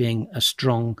III being a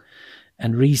strong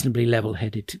and reasonably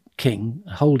level-headed king,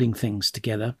 holding things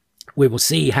together. We will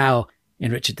see how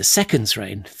in Richard II's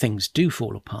reign things do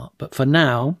fall apart, but for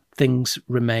now things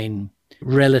remain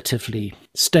relatively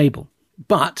stable.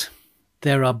 But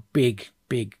there are big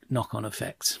knock-on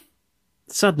effects.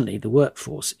 Suddenly the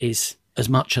workforce is as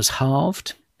much as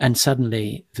halved, and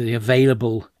suddenly the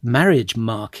available marriage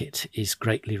market is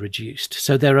greatly reduced.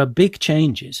 So there are big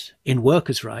changes in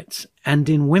workers' rights and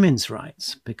in women's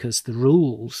rights, because the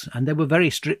rules, and there were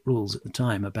very strict rules at the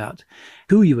time about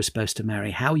who you were supposed to marry,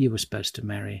 how you were supposed to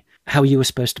marry, how you were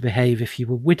supposed to behave if you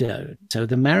were widowed. So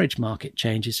the marriage market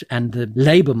changes and the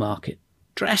labour market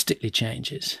drastically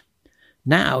changes.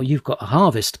 Now you've got a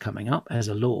harvest coming up as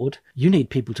a lord. You need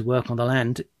people to work on the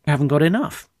land. You haven't got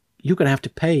enough. You're going to have to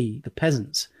pay the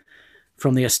peasants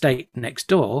from the estate next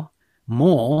door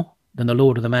more than the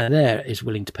lord of the manor there is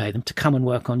willing to pay them to come and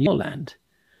work on your land.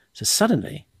 So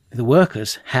suddenly the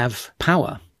workers have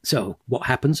power. So what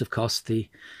happens? Of course, the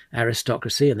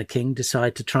aristocracy and the king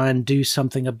decide to try and do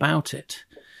something about it.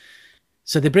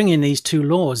 So they bring in these two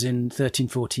laws in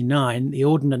 1349, the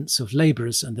Ordinance of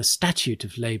Labourers and the Statute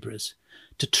of Labourers,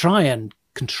 to try and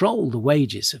control the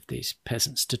wages of these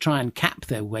peasants, to try and cap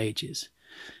their wages.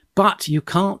 But you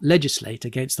can't legislate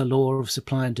against the law of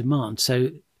supply and demand. So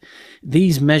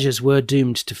these measures were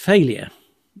doomed to failure.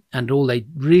 And all they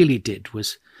really did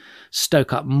was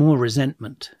stoke up more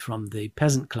resentment from the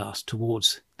peasant class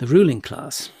towards the ruling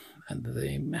class. And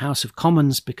the House of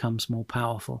Commons becomes more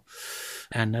powerful.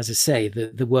 And as I say,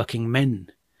 the working men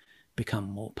become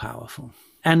more powerful.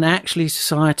 And actually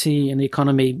society and the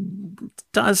economy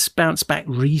does bounce back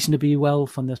reasonably well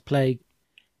from the plague.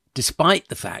 Despite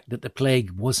the fact that the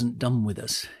plague wasn't done with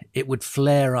us, it would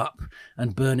flare up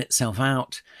and burn itself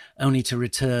out, only to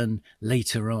return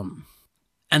later on.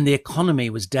 And the economy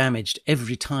was damaged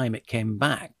every time it came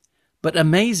back. But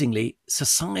amazingly,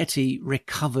 society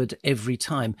recovered every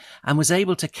time and was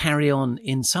able to carry on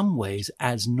in some ways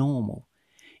as normal,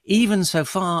 even so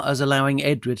far as allowing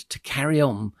Edward to carry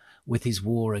on with his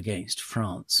war against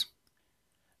France.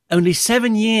 Only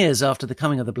 7 years after the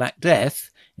coming of the Black Death,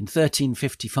 in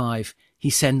 1355, he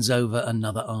sends over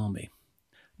another army.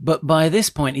 But by this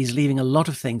point, he's leaving a lot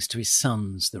of things to his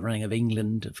sons, the running of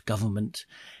England, of government,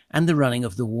 and the running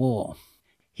of the war.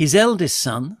 His eldest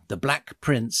son, the Black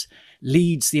Prince,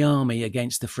 leads the army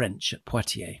against the French at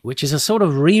Poitiers, which is a sort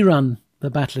of rerun the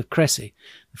Battle of Crécy.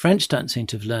 The French don't seem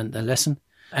to have learned their lesson.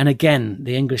 And again,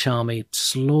 the English army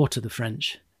slaughter the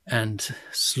French and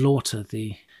slaughter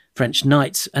the French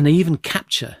knights, and they even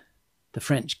capture the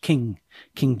French king,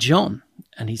 King John,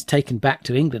 and he's taken back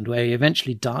to England, where he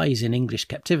eventually dies in English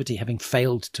captivity, having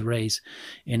failed to raise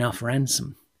enough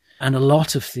ransom. And a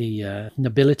lot of the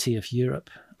nobility of Europe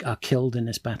are killed in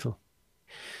this battle.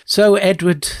 So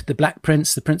Edward, the Black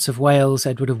Prince, the Prince of Wales,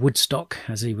 Edward of Woodstock,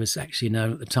 as he was actually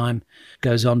known at the time,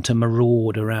 goes on to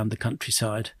maraud around the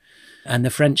countryside. And the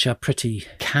French are pretty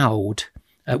cowed,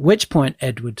 at which point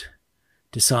Edward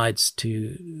decides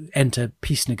to enter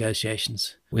peace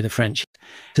negotiations with the French.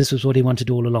 This was what he wanted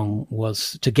all along,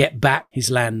 was to get back his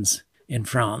lands in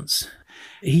France.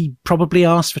 He probably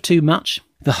asked for too much,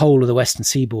 the whole of the western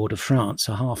seaboard of France,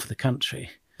 or half of the country.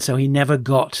 So he never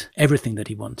got everything that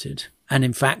he wanted. And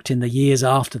in fact, in the years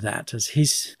after that, as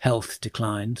his health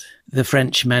declined, the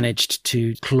French managed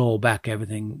to claw back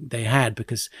everything they had,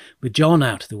 because with John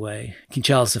out of the way, King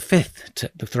Charles V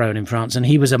took the throne in France, and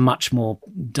he was a much more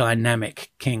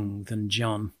dynamic king than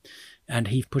John, and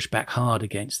he pushed back hard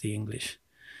against the English.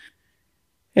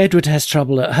 Edward has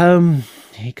trouble at home.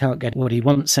 He can't get what he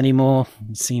wants anymore.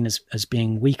 He's seen as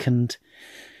being weakened.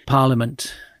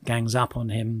 Parliament gangs up on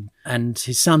him, and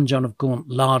his son John of Gaunt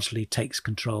largely takes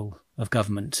control of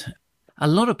government. A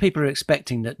lot of people are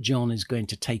expecting that John is going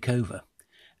to take over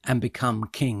and become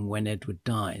king when Edward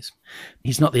dies.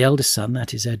 He's not the eldest son,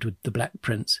 that is Edward the Black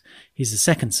Prince. He's the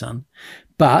second son.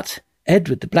 But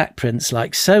Edward the Black Prince,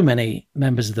 like so many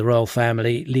members of the royal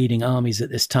family leading armies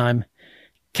at this time,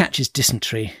 catches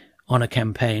dysentery on a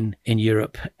campaign in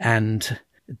Europe and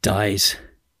dies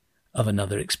of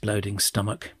another exploding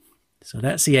stomach. So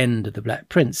that's the end of the Black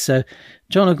Prince. So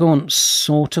John of Gaunt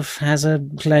sort of has a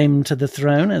claim to the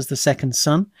throne as the second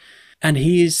son, and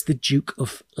he is the Duke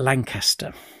of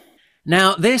Lancaster.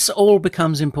 Now, this all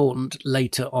becomes important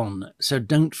later on, so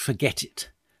don't forget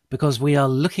it, because we are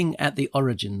looking at the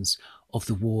origins of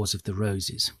the Wars of the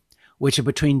Roses, which are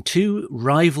between two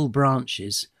rival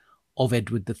branches of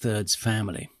Edward III's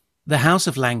family. The House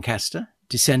of Lancaster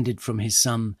descended from his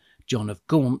son John of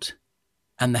Gaunt,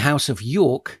 and the House of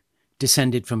York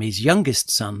descended from his youngest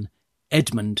son,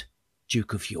 Edmund,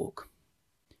 Duke of York.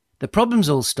 The problems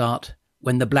all start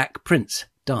when the Black Prince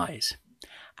dies.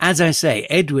 As I say,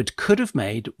 Edward could have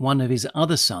made one of his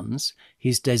other sons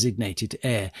his designated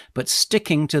heir, but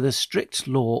sticking to the strict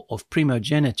law of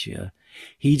primogeniture,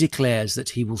 he declares that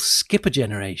he will skip a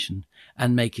generation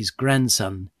and make his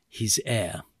grandson his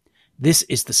heir. This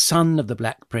is the son of the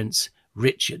Black Prince,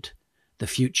 Richard, the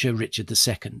future Richard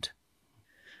II.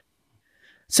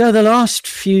 So the last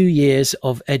few years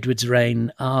of Edward's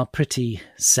reign are pretty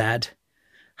sad.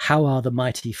 How are the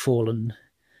mighty fallen?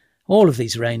 All of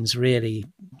these reigns really,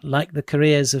 like the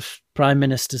careers of prime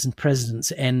ministers and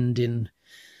presidents, end in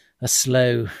a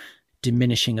slow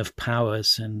diminishing of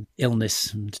powers and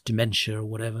illness and dementia or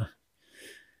whatever.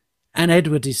 And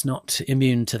Edward is not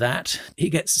immune to that. He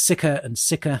gets sicker and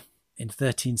sicker. In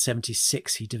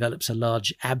 1376, he develops a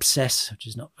large abscess, which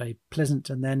is not very pleasant,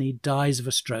 and then he dies of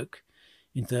a stroke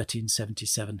in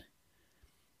 1377.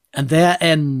 And there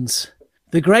ends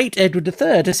the great Edward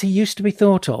III as he used to be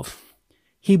thought of.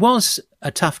 He was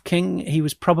a tough king. He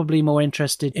was probably more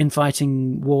interested in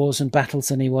fighting wars and battles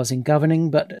than he was in governing,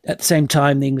 but at the same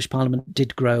time, the English Parliament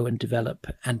did grow and develop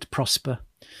and prosper.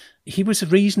 He was a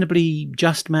reasonably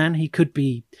just man. He could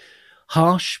be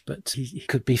harsh, but he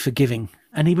could be forgiving.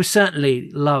 And he was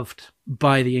certainly loved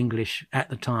by the English at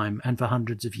the time and for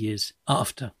hundreds of years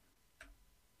after.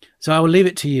 So I will leave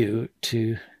it to you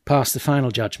to pass the final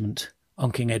judgment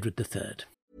on King Edward III.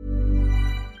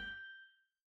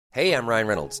 Hey, I'm Ryan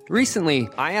Reynolds. Recently,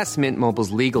 I asked Mint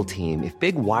Mobile's legal team if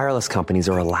big wireless companies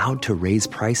are allowed to raise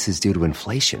prices due to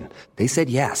inflation. They said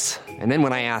yes. And then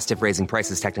when I asked if raising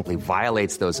prices technically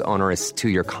violates those onerous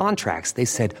two-year contracts, they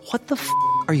said, "What the f***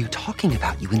 are you talking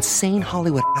about, you insane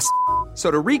Hollywood ass?" So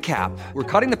to recap, we're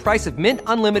cutting the price of Mint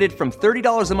Unlimited from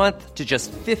 $30 a month to just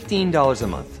 $15 a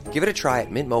month. Give it a try at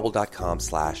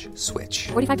mintmobile.com/switch.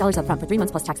 $45 up front for 3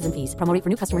 months plus taxes and fees. Promo rate for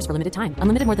new customers for limited time.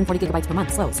 Unlimited more than 40 gigabytes per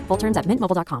month. Slows full terms at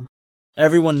mintmobile.com.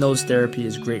 Everyone knows therapy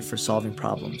is great for solving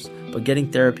problems, but getting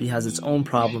therapy has its own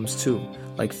problems too,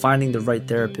 like finding the right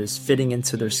therapist, fitting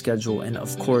into their schedule, and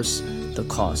of course, the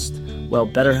cost. Well,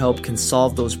 BetterHelp can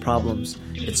solve those problems.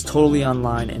 It's totally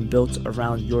online and built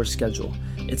around your schedule.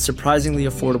 It's surprisingly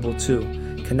affordable too.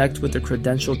 Connect with a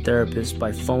credentialed therapist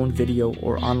by phone, video,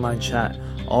 or online chat,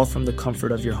 all from the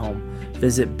comfort of your home.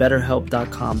 Visit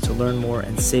BetterHelp.com to learn more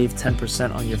and save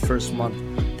 10% on your first month.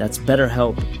 That's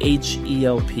BetterHelp,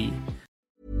 H-E-L-P.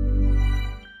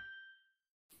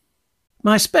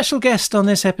 My special guest on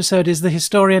this episode is the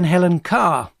historian Helen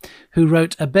Carr, who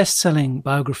wrote a best-selling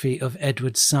biography of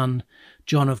Edward's son,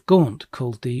 John of Gaunt,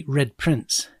 called The Red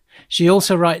Prince. She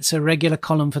also writes a regular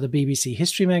column for the BBC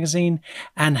History magazine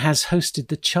and has hosted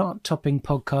the chart-topping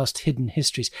podcast Hidden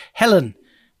Histories. Helen,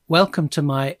 welcome to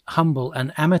my humble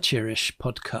and amateurish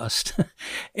podcast.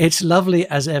 It's lovely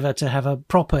as ever to have a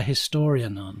proper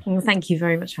historian on. Well, thank you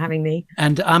very much for having me.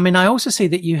 And I mean, I also see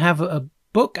that you have a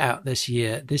book out this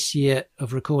year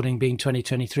of recording being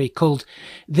 2023, called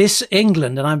This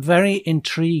England, and I'm very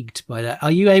intrigued by that.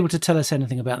 Are you able to tell us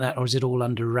anything about that, or is it all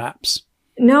under wraps?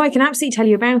 No, I can absolutely tell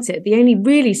you about it. The only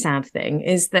really sad thing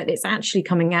is that it's actually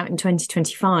coming out in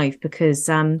 2025 because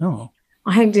I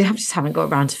just haven't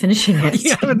got around to finishing it.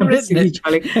 You haven't written it.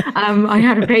 Charlie. I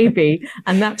had a baby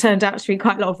and that turned out to be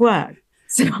quite a lot of work.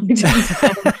 So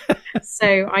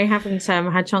So I haven't had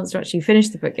a chance to actually finish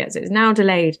the book yet. So it's now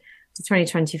delayed to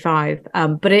 2025.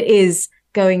 But it is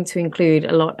going to include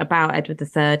a lot about Edward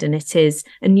III, and it is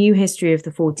a new history of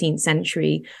the 14th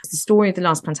century. It's the story of the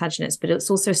last Plantagenets, but it's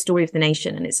also a story of the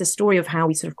nation, and it's a story of how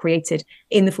we sort of created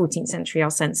in the 14th century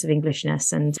our sense of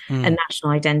Englishness and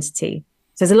national identity.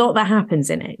 So there's a lot that happens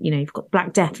in it. You've got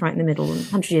Black Death right in the middle and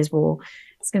 100 Years' War.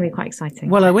 It's going to be quite exciting.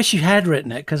 Well, I wish you had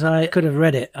written it, because I could have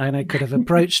read it and I could have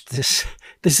approached this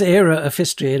era of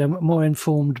history in a more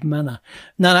informed manner.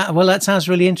 Well, that sounds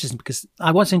really interesting, because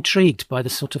I was intrigued by the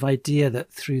sort of idea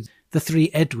that through the three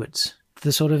Edwards,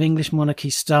 the sort of English monarchy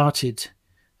started,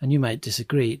 and you might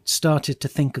disagree, started to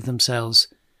think of themselves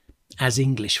as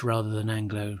English rather than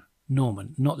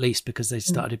Anglo-Norman, not least because they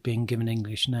started being given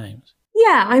English names.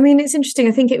 Yeah, I mean, it's interesting.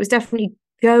 I think it was definitely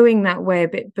going that way a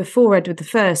bit before Edward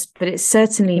I, but it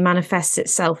certainly manifests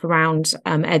itself around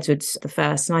Edward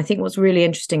I. And I think what's really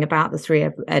interesting about the three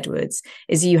Edwards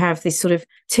is you have this sort of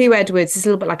two Edwards. It's a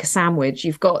little bit like a sandwich.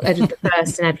 You've got Edward I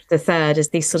and Edward III as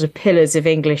these sort of pillars of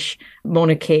English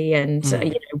monarchy and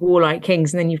warlike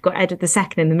kings, and then you've got Edward II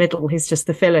in the middle, who's just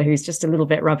the filler, who's just a little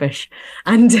bit rubbish.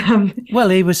 And well,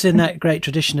 he was in that great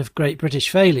tradition of great British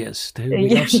failures, who we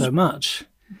love so much.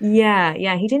 Yeah,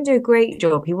 he didn't do a great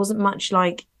job. He wasn't much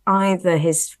like either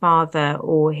his father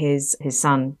or his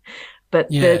son,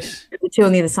 but yes. the two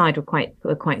on the other side were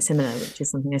quite similar, which is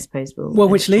something I suppose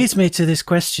which leads me to this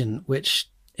question, which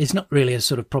is not really a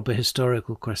sort of proper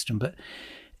historical question, but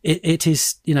it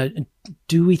is,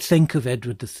 do we think of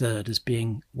Edward III as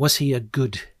was he a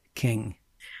good king?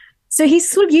 So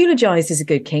he's sort of eulogized as a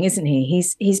good king, isn't he?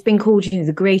 He's been called,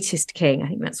 the greatest king. I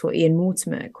think that's what Ian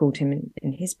Mortimer called him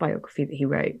in his biography that he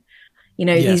wrote.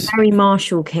 Yes. These very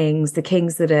martial kings, the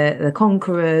kings that are the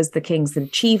conquerors, the kings that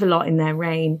achieve a lot in their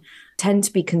reign, tend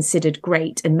to be considered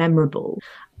great and memorable.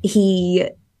 He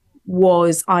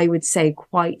was, I would say,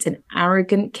 quite an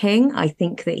arrogant king. I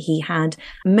think that he had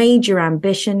major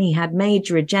ambition. He had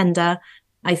major agenda.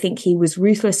 I think he was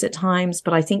ruthless at times,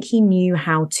 but I think he knew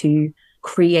how to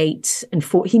create and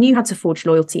he knew how to forge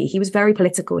loyalty. He was very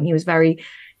political, and he was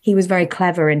very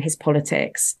clever in his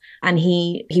politics, and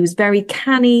he was very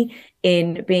canny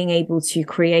in being able to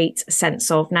create a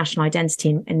sense of national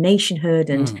identity and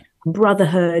nationhood and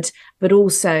brotherhood, but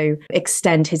also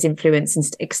extend his influence and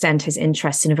extend his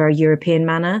interests in a very European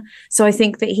manner. So I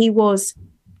think that he was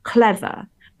clever,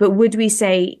 but would we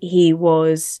say he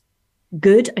was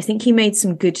good? I think he made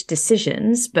some good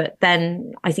decisions, but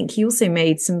then I think he also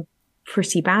made some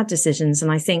pretty bad decisions.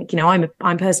 And I think,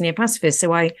 I'm personally a pacifist,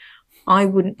 so I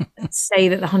wouldn't say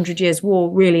that the 100 Years' War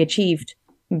really achieved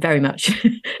very much.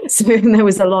 So there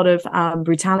was a lot of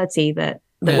brutality that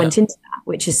went into that,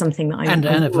 which is something that and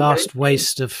a vast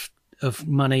waste of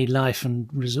money, life, and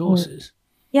resources.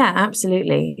 Yeah,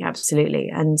 absolutely.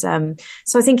 And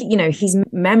so I think, he's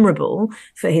memorable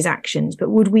for his actions, but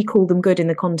would we call them good in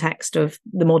the context of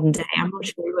the modern day? I'm not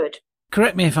sure we would.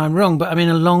 Correct me if I'm wrong, but I mean,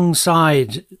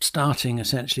 alongside starting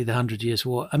essentially the 100 Years'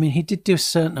 War, I mean, he did do a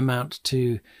certain amount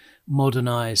to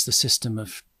modernise the system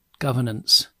of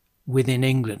governance within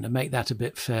England and make that a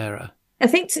bit fairer. I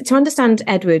think to understand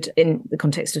Edward in the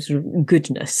context of sort of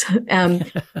goodness,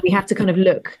 we have to kind of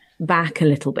look back a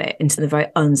little bit into the very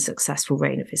unsuccessful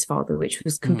reign of his father, which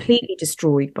was completely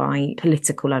destroyed by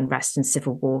political unrest and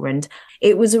civil war. And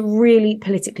it was a really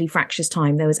politically fractious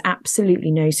time. There was absolutely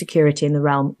no security in the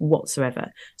realm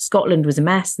whatsoever. Scotland was a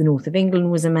mess. The north of England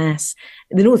was a mess.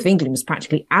 The north of England was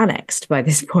practically annexed by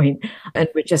this point, and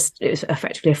it was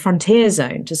effectively a frontier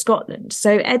zone to Scotland.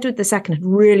 So Edward II had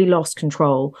really lost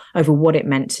control over what it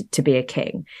meant to be a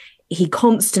king. He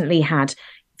constantly had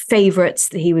favorites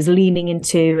that he was leaning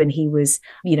into, and he was,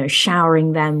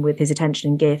 showering them with his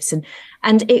attention and gifts.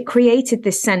 And it created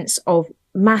this sense of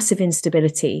massive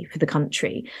instability for the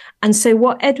country. And so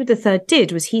what Edward III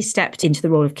did was he stepped into the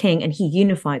role of king, and he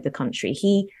unified the country.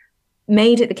 He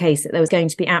made it the case that there was going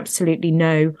to be absolutely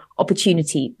no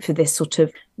opportunity for this sort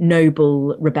of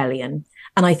noble rebellion.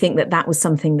 And I think that was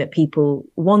something that people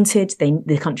wanted,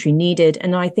 the country needed.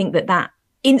 And I think that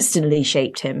instantly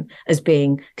shaped him as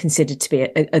being considered to be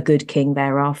a good king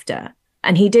thereafter.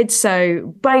 And he did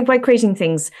so by creating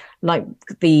things like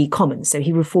the Commons. So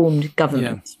he reformed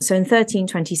government. Yeah. So in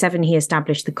 1327, he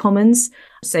established the Commons.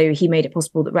 So he made it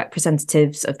possible that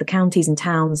representatives of the counties and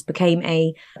towns became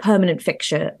a permanent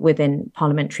fixture within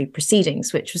parliamentary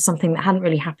proceedings, which was something that hadn't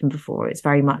really happened before. It's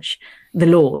very much the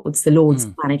Lords. The Lords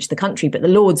managed the country, but the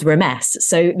Lords were a mess.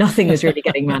 So nothing was really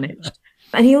getting managed.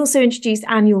 And he also introduced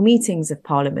annual meetings of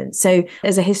Parliament. So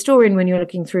as a historian, when you're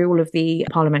looking through all of the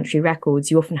parliamentary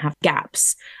records, you often have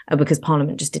gaps because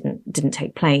Parliament just didn't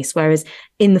take place. Whereas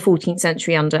in the 14th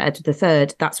century under Edward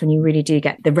III, that's when you really do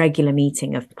get the regular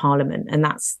meeting of Parliament. And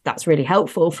that's really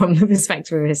helpful from the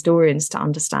perspective of historians to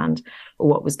understand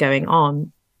what was going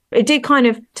on. It did kind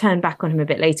of turn back on him a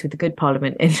bit later with the Good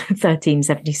Parliament in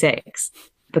 1376.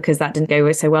 Because that didn't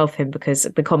go so well for him because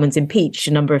the Commons impeached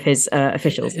a number of his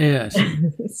officials. Yes.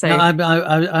 So no,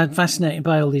 I'm fascinated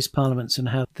by all these parliaments and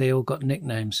how they all got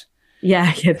nicknames.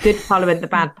 Yeah, good Parliament, the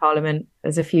bad Parliament.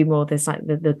 There's a few more. There's like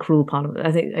the cruel Parliament.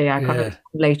 I think, I can't remember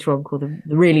later on called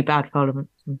the really bad Parliament.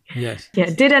 Yes.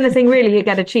 Yeah. Did anything really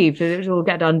get achieved? Did it all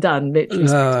get undone?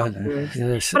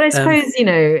 Yes. But I suppose,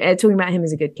 talking about him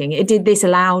as a good king, this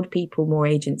allowed people more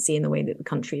agency in the way that the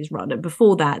country is run. And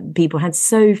before that, people had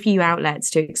so few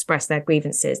outlets to express their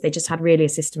grievances. They just had really a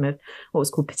system of what was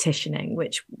called petitioning,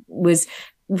 which was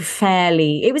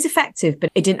it was effective, but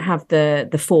it didn't have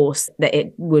the force that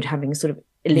it would having sort of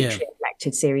literally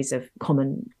elected series of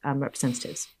common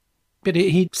representatives. But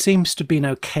he seems to have been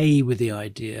okay with the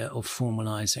idea of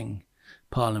formalising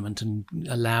Parliament and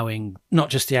allowing not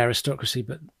just the aristocracy,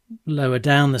 but lower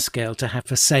down the scale to have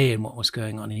a say in what was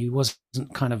going on. He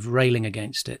wasn't kind of railing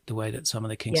against it the way that some of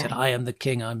the kings said, I am the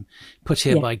king, I'm put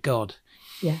here by God.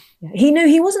 Yeah.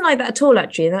 He wasn't like that at all,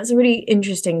 actually. And that's a really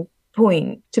interesting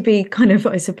point to be kind of,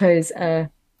 I suppose,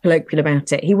 colloquial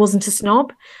about it. He wasn't a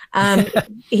snob.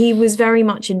 He was very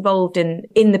much involved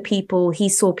in the people. He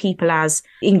saw people as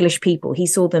English people. He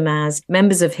saw them as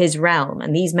members of his realm.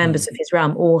 And these members of his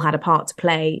realm all had a part to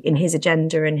play in his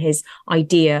agenda and his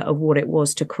idea of what it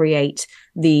was to create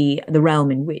the realm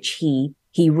in which he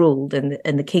ruled and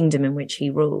the kingdom in which he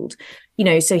ruled.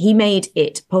 So he made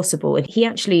it possible. And he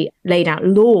actually laid out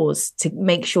laws to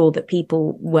make sure that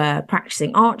people were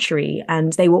practicing archery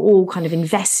and they were all kind of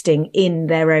investing in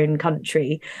their own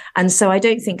country. And so I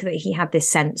don't think that he had this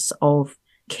sense of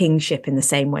kingship in the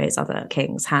same way as other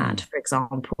kings had. For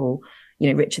example,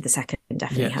 Richard II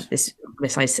definitely had this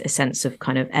sense of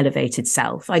kind of elevated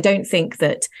self. I don't think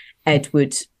that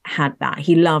Edward had that.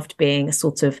 He loved being a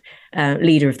sort of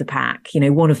leader of the pack,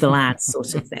 one of the lads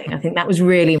sort of thing. I think that was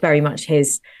really very much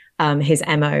his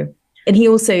MO. And he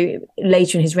also,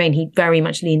 later in his reign, he very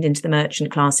much leaned into the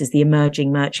merchant classes, the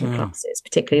emerging merchant classes,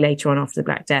 particularly later on after the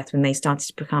Black Death, when they started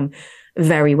to become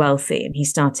very wealthy. And he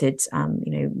started,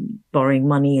 borrowing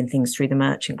money and things through the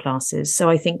merchant classes. So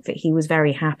I think that he was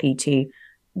very happy to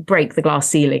break the glass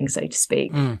ceiling, so to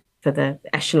speak, for the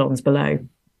echelons below.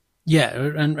 Yeah,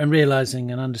 and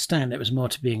realising and understand it was more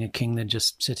to being a king than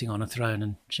just sitting on a throne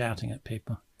and shouting at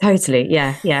people. Totally,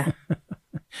 yeah.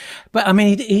 But I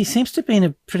mean, he seems to have been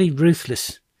a pretty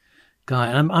ruthless guy.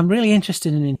 And I'm really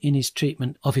interested in his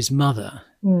treatment of his mother,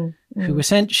 who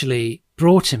essentially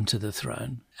brought him to the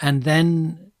throne. And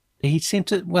then he seemed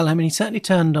to, he certainly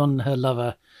turned on her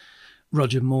lover,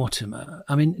 Roger Mortimer.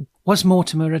 I mean, was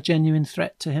Mortimer a genuine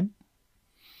threat to him?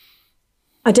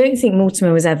 I don't think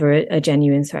Mortimer was ever a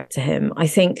genuine threat to him. I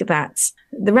think that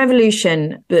the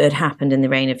revolution that had happened in the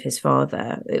reign of his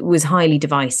father, it was highly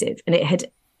divisive and it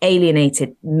had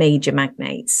alienated major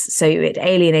magnates. So it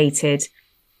alienated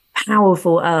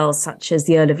powerful earls such as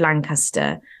the Earl of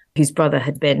Lancaster, whose brother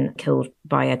had been killed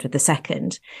by Edward II.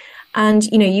 And,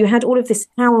 you had all of this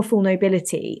powerful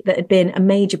nobility that had been a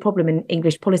major problem in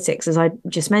English politics, as I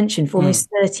just mentioned, for almost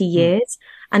 30 years.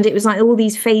 And it was like all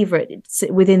these favourites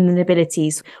within the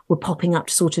nobilities were popping up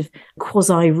to sort of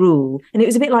quasi-rule. And it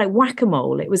was a bit like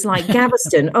whack-a-mole. It was like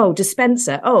Gaveston,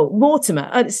 Despenser, Mortimer.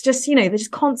 It's just, they're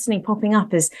just constantly popping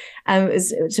up as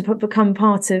to become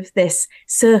part of this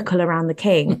circle around the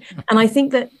king. And I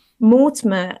think that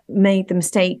Mortimer made the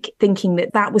mistake thinking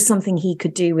that that was something he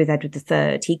could do with Edward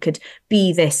III. He could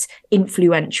be this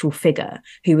influential figure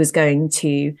who was going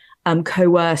to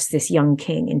coerce this young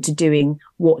king into doing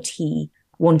what he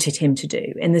wanted him to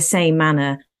do, in the same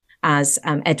manner as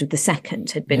Edward II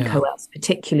had been coerced,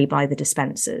 particularly by the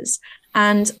Despensers.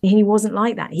 And he wasn't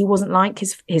like that. He wasn't like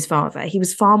his father. He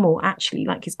was far more actually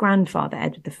like his grandfather,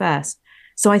 Edward I.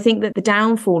 So I think that the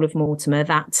downfall of Mortimer,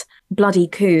 that bloody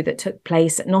coup that took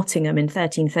place at Nottingham in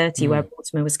 1330, where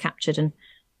Mortimer was captured and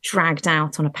dragged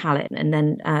out on a pallet and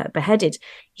then beheaded,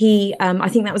 I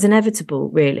think that was inevitable,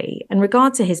 really. In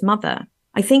regard to his mother,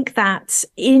 I think that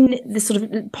in the sort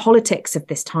of politics of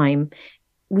this time,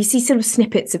 we see sort of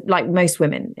snippets of, like most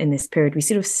women in this period, we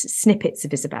sort of snippets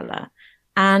of Isabella.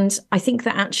 And I think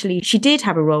that actually she did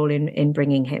have a role in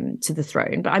bringing him to the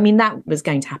throne. But I mean, that was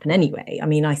going to happen anyway. I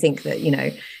mean, I think that,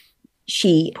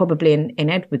 she probably in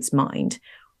Edward's mind,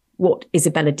 what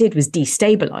Isabella did was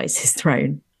destabilize his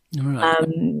throne.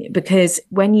 Right. Because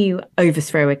when you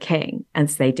overthrow a king,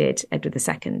 as they did Edward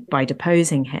II, by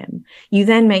deposing him, you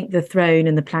then make the throne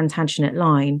and the Plantagenet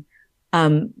line,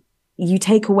 you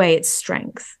take away its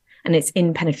strength and its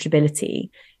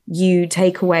impenetrability. You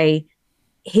take away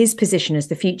his position as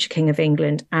the future King of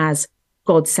England as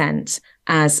God sent,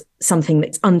 as something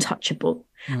that's untouchable.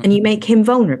 And you make him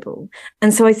vulnerable.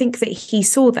 And so I think that he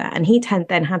saw that, and he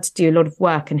then had to do a lot of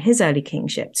work in his early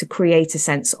kingship to create a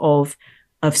sense of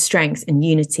strength and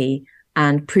unity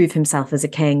and prove himself as a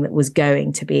king that was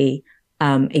going to be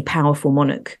a powerful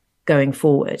monarch going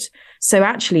forward. So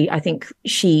actually, I think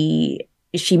she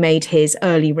made his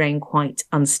early reign quite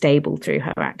unstable through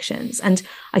her actions. And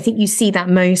I think you see that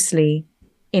mostly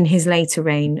in his later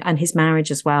reign and his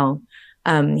marriage as well.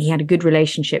 He had a good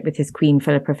relationship with his Queen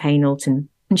Philippa of Hainault, and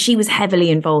she was heavily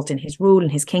involved in his rule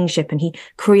and his kingship, and he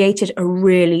created a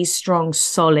really strong,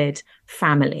 solid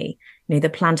family. You know, the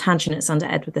Plantagenets under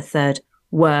Edward III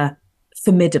were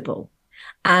formidable.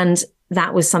 And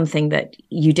that was something that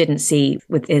you didn't see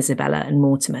with Isabella and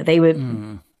Mortimer. They were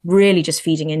really just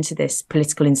feeding into this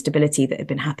political instability that had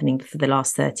been happening for the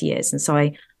last 30 years. And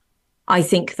so I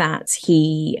think that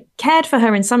he cared for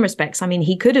her in some respects. I mean,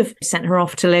 he could have sent her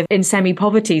off to live in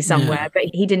semi-poverty somewhere, but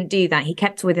he didn't do that. He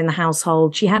kept her within the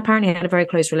household. She apparently had a very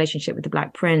close relationship with the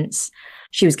Black Prince.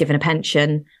 She was given a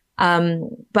pension.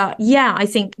 But yeah, I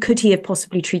think, could he have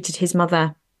possibly treated his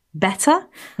mother better?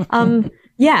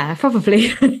 Yeah, probably.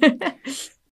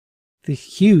 The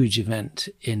huge event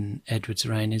in Edward's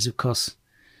reign is, of course,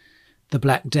 the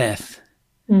Black Death.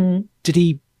 Did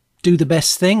he do the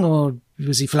best thing, or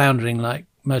was he floundering like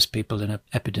most people in an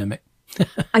epidemic?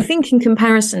 I think in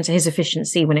comparison to his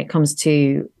efficiency when it comes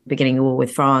to beginning a war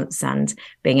with France and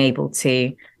being able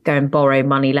to go and borrow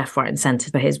money left, right and centre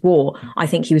for his war, I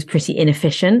think he was pretty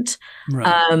inefficient.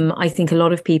 Right. I think a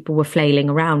lot of people were flailing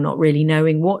around, not really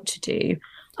knowing what to do.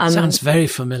 Sounds very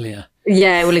familiar.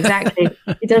 Yeah, well, exactly.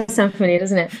 It does sound familiar,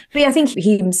 doesn't it? But I think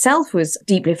he himself was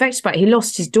deeply affected by it. He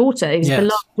lost his daughter, his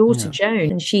beloved daughter,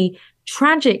 Joan, and she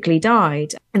tragically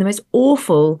died in the most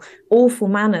awful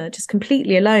manner, just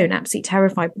completely alone, absolutely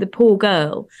terrified, the poor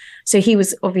girl. So he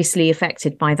was obviously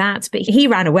affected by that, but he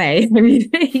ran away. I mean,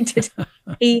 he did.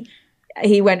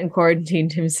 He went and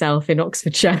quarantined himself in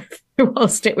Oxfordshire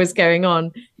whilst it was going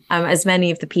on, as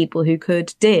many of the people who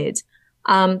could did.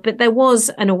 But there was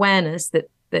an awareness that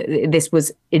this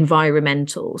was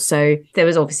environmental. So there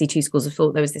was obviously two schools of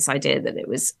thought. There was this idea that it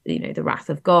was, the wrath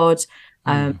of God.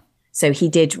 So he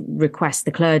did request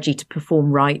the clergy to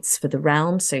perform rites for the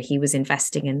realm. So he was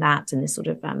investing in that and this sort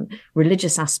of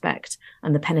religious aspect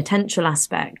and the penitential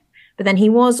aspect. But then he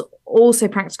was also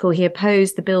practical. He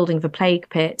opposed the building of a plague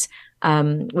pit,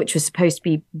 which was supposed to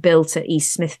be built at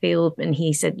East Smithfield. And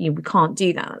he said, we can't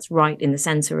do that. That's right in the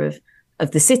centre of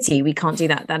the city. We can't do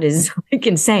that. That is like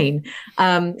insane.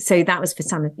 So that was for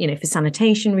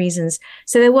sanitation reasons.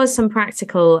 So there was some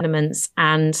practical elements,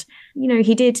 and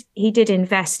he did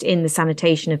invest in the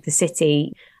sanitation of the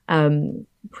city,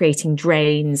 creating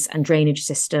drains and drainage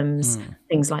systems,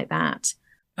 things like that.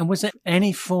 And was there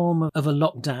any form of a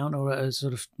lockdown or a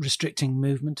sort of restricting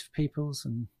movement of peoples?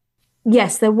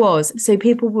 Yes, there was. So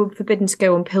people were forbidden to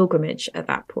go on pilgrimage at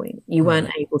that point. You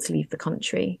weren't able to leave the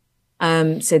country.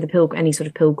 So any sort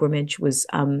of pilgrimage was,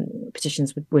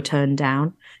 petitions were turned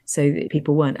down, so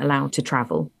people weren't allowed to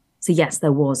travel. So yes,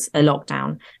 there was a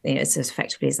lockdown, as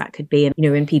effectively as that could be. And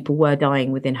when people were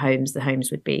dying within homes, the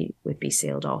homes would be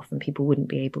sealed off, and people wouldn't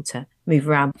be able to move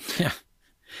around. Yeah.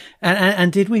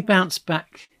 And did we bounce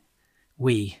back?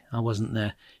 I wasn't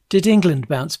there. Did England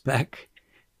bounce back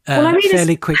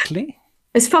fairly quickly?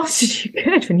 As fast as you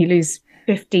could when you lose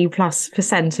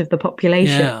 50+% of the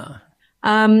population. Yeah.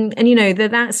 And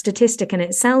that statistic in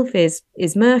itself is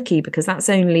murky, because that's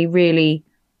only really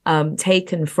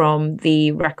taken from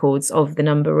the records of the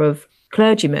number of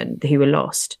clergymen who were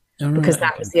lost, because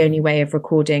that was the only way of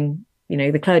recording,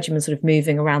 the clergymen sort of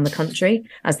moving around the country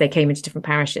as they came into different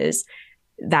parishes.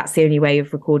 That's the only way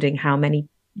of recording how many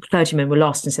clergymen were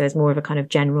lost, and so there's more of a kind of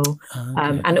general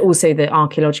and also the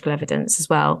archaeological evidence as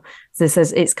well. So it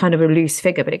says it's kind of a loose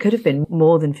figure, but it could have been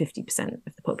more than 50%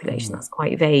 of the population. That's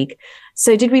quite vague.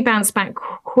 So did we bounce back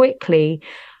quickly?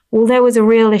 Well, there was a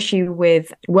real issue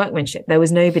with workmanship. There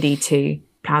was nobody to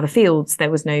plough the fields.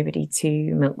 There was nobody to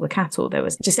milk the cattle. There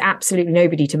was just absolutely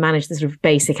nobody to manage the sort of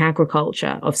basic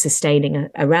agriculture of sustaining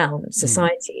a realm of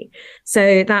society.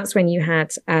 So that's when you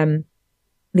had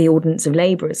the Ordinance of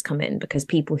Labourers come in, because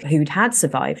people who'd had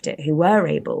survived it, who were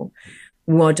able,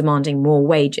 were demanding more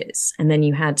wages. And then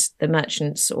you had the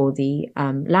merchants or the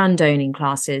landowning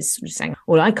classes saying,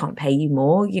 well, I can't pay you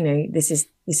more. You know, this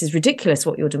is ridiculous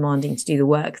what you're demanding to do the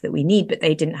work that we need, but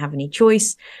they didn't have any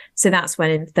choice. So that's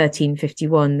when in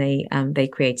 1351, they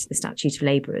created the Statute of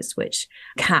Labourers, which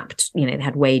capped, you know, they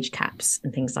had wage caps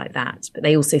and things like that. But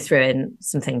they also threw in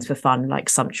some things for fun, like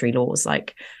sumptuary laws,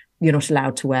 like you're not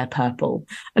allowed to wear purple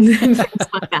and things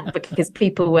like that, because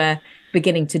people were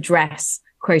beginning to dress,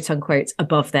 quote unquote,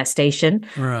 above their station.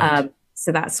 Right.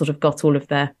 So that sort of got all of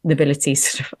the nobility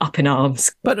sort of up in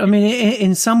arms. But I mean,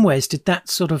 in some ways, did that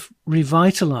sort of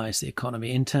revitalise the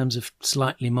economy in terms of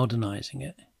slightly modernising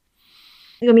it?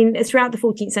 I mean, throughout the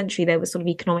 14th century, there were sort of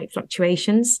economic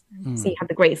fluctuations. So you had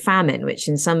the Great Famine, which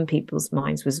in some people's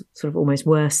minds was sort of almost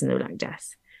worse than the Black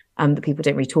Death, that people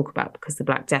don't really talk about, because the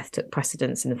Black Death took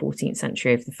precedence in the 14th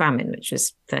century over the famine, which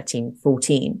was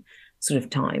 1314 sort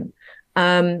of time.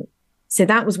 So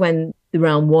that was when the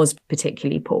realm was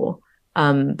particularly poor,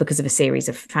 because of a series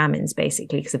of famines,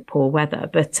 basically, because of poor weather.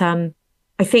 But I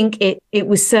think it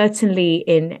was certainly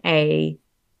in a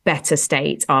better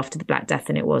state after the Black Death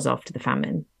than it was after the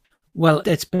famine. Well,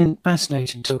 it's been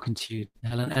fascinating talking to you,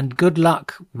 Helen, and good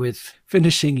luck with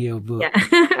finishing your book.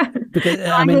 Yeah. Because,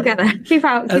 I mean, we'll get there. Keep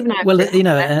an eye. Well, you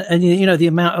know, and you know, the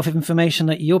amount of information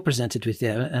that you're presented with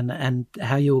there, and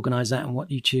how you organise that and what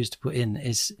you choose to put in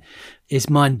is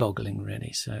mind-boggling,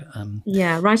 really. So,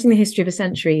 yeah, writing the history of a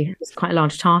century is quite a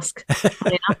large task.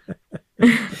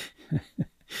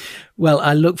 Well,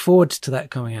 I look forward to that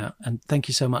coming out, and thank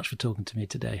you so much for talking to me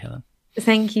today, Helen.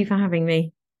 Thank you for having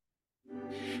me.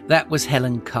 That was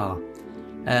Helen Carr,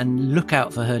 and look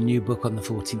out for her new book on the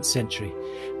 14th century.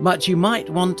 But you might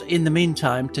want, in the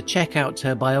meantime, to check out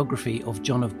her biography of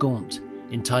John of Gaunt,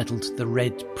 entitled The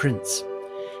Red Prince.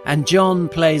 And John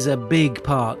plays a big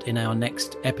part in our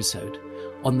next episode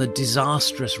on the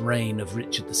disastrous reign of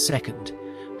Richard II,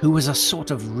 who was a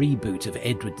sort of reboot of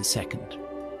Edward II.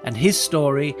 And his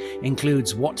story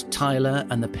includes Wat Tyler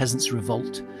and the Peasants'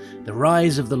 Revolt, the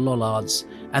rise of the Lollards,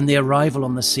 and the arrival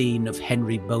on the scene of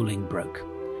Henry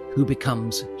Bolingbroke, who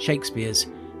becomes Shakespeare's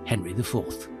Henry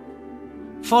IV.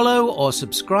 Follow or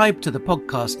subscribe to the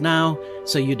podcast now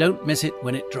so you don't miss it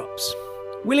when it drops.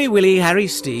 Willy Willy Harry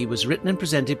Stee was written and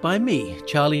presented by me,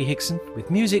 Charlie Hickson, with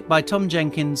music by Tom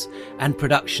Jenkins and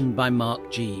production by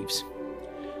Mark Jeeves.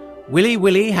 Willy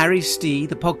Willy Harry Stee,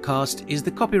 the podcast, is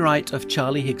the copyright of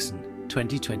Charlie Hickson,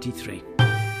 2023.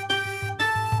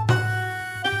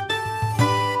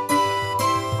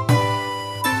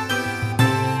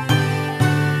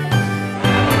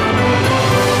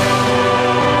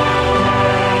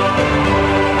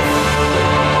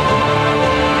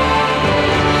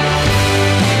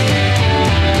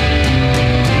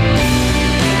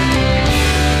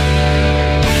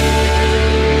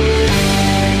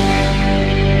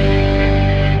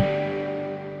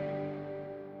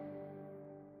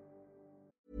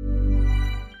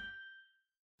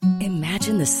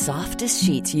 Imagine the softest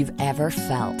sheets you've ever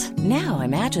felt. Now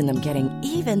imagine them getting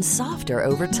even softer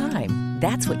over time.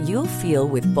 That's what you'll feel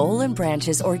with Boll &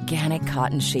 Branch's organic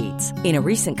cotton sheets. In a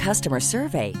recent customer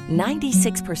survey,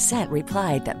 96%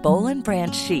 replied that Boll &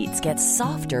 Branch sheets get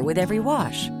softer with every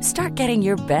wash. Start getting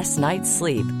your best night's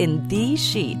sleep in these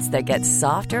sheets that get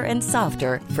softer and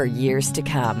softer for years to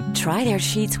come. Try their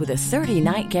sheets with a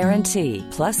 30-night guarantee.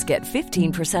 Plus, get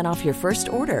 15% off your first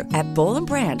order at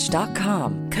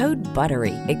bollandbranch.com. Code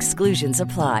BUTTERY. Exclusions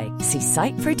apply. See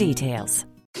site for details.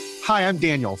 Hi, I'm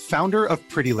Daniel, founder of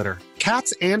Pretty Litter.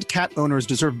 Cats and cat owners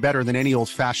deserve better than any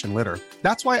old-fashioned litter.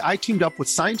 That's why I teamed up with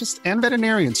scientists and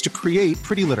veterinarians to create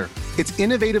Pretty Litter. Its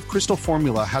innovative crystal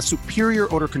formula has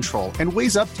superior odor control and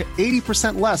weighs up to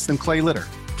 80% less than clay litter.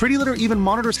 Pretty Litter even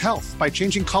monitors health by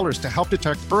changing colors to help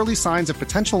detect early signs of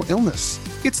potential illness.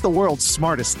 It's the world's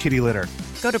smartest kitty litter.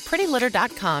 Go to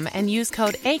prettylitter.com and use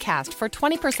code ACAST for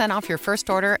 20% off your first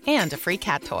order and a free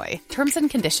cat toy. Terms and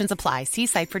conditions apply. See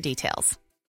site for details.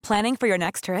 Planning for your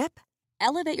next trip?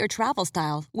 Elevate your travel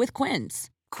style with Quince.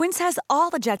 Quince has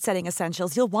all the jet-setting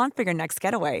essentials you'll want for your next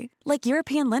getaway, like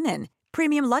European linen,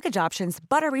 premium luggage options,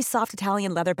 buttery soft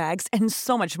Italian leather bags, and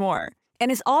so much more.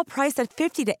 And is all priced at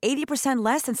 50 to 80%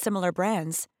 less than similar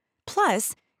brands.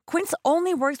 Plus, Quince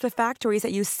only works with factories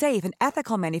that use safe and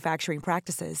ethical manufacturing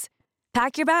practices.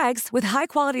 Pack your bags with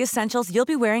high-quality essentials you'll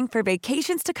be wearing for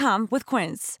vacations to come with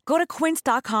Quince. Go to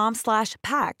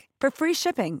quince.com/pack for free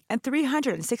shipping and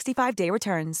 365-day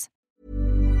returns.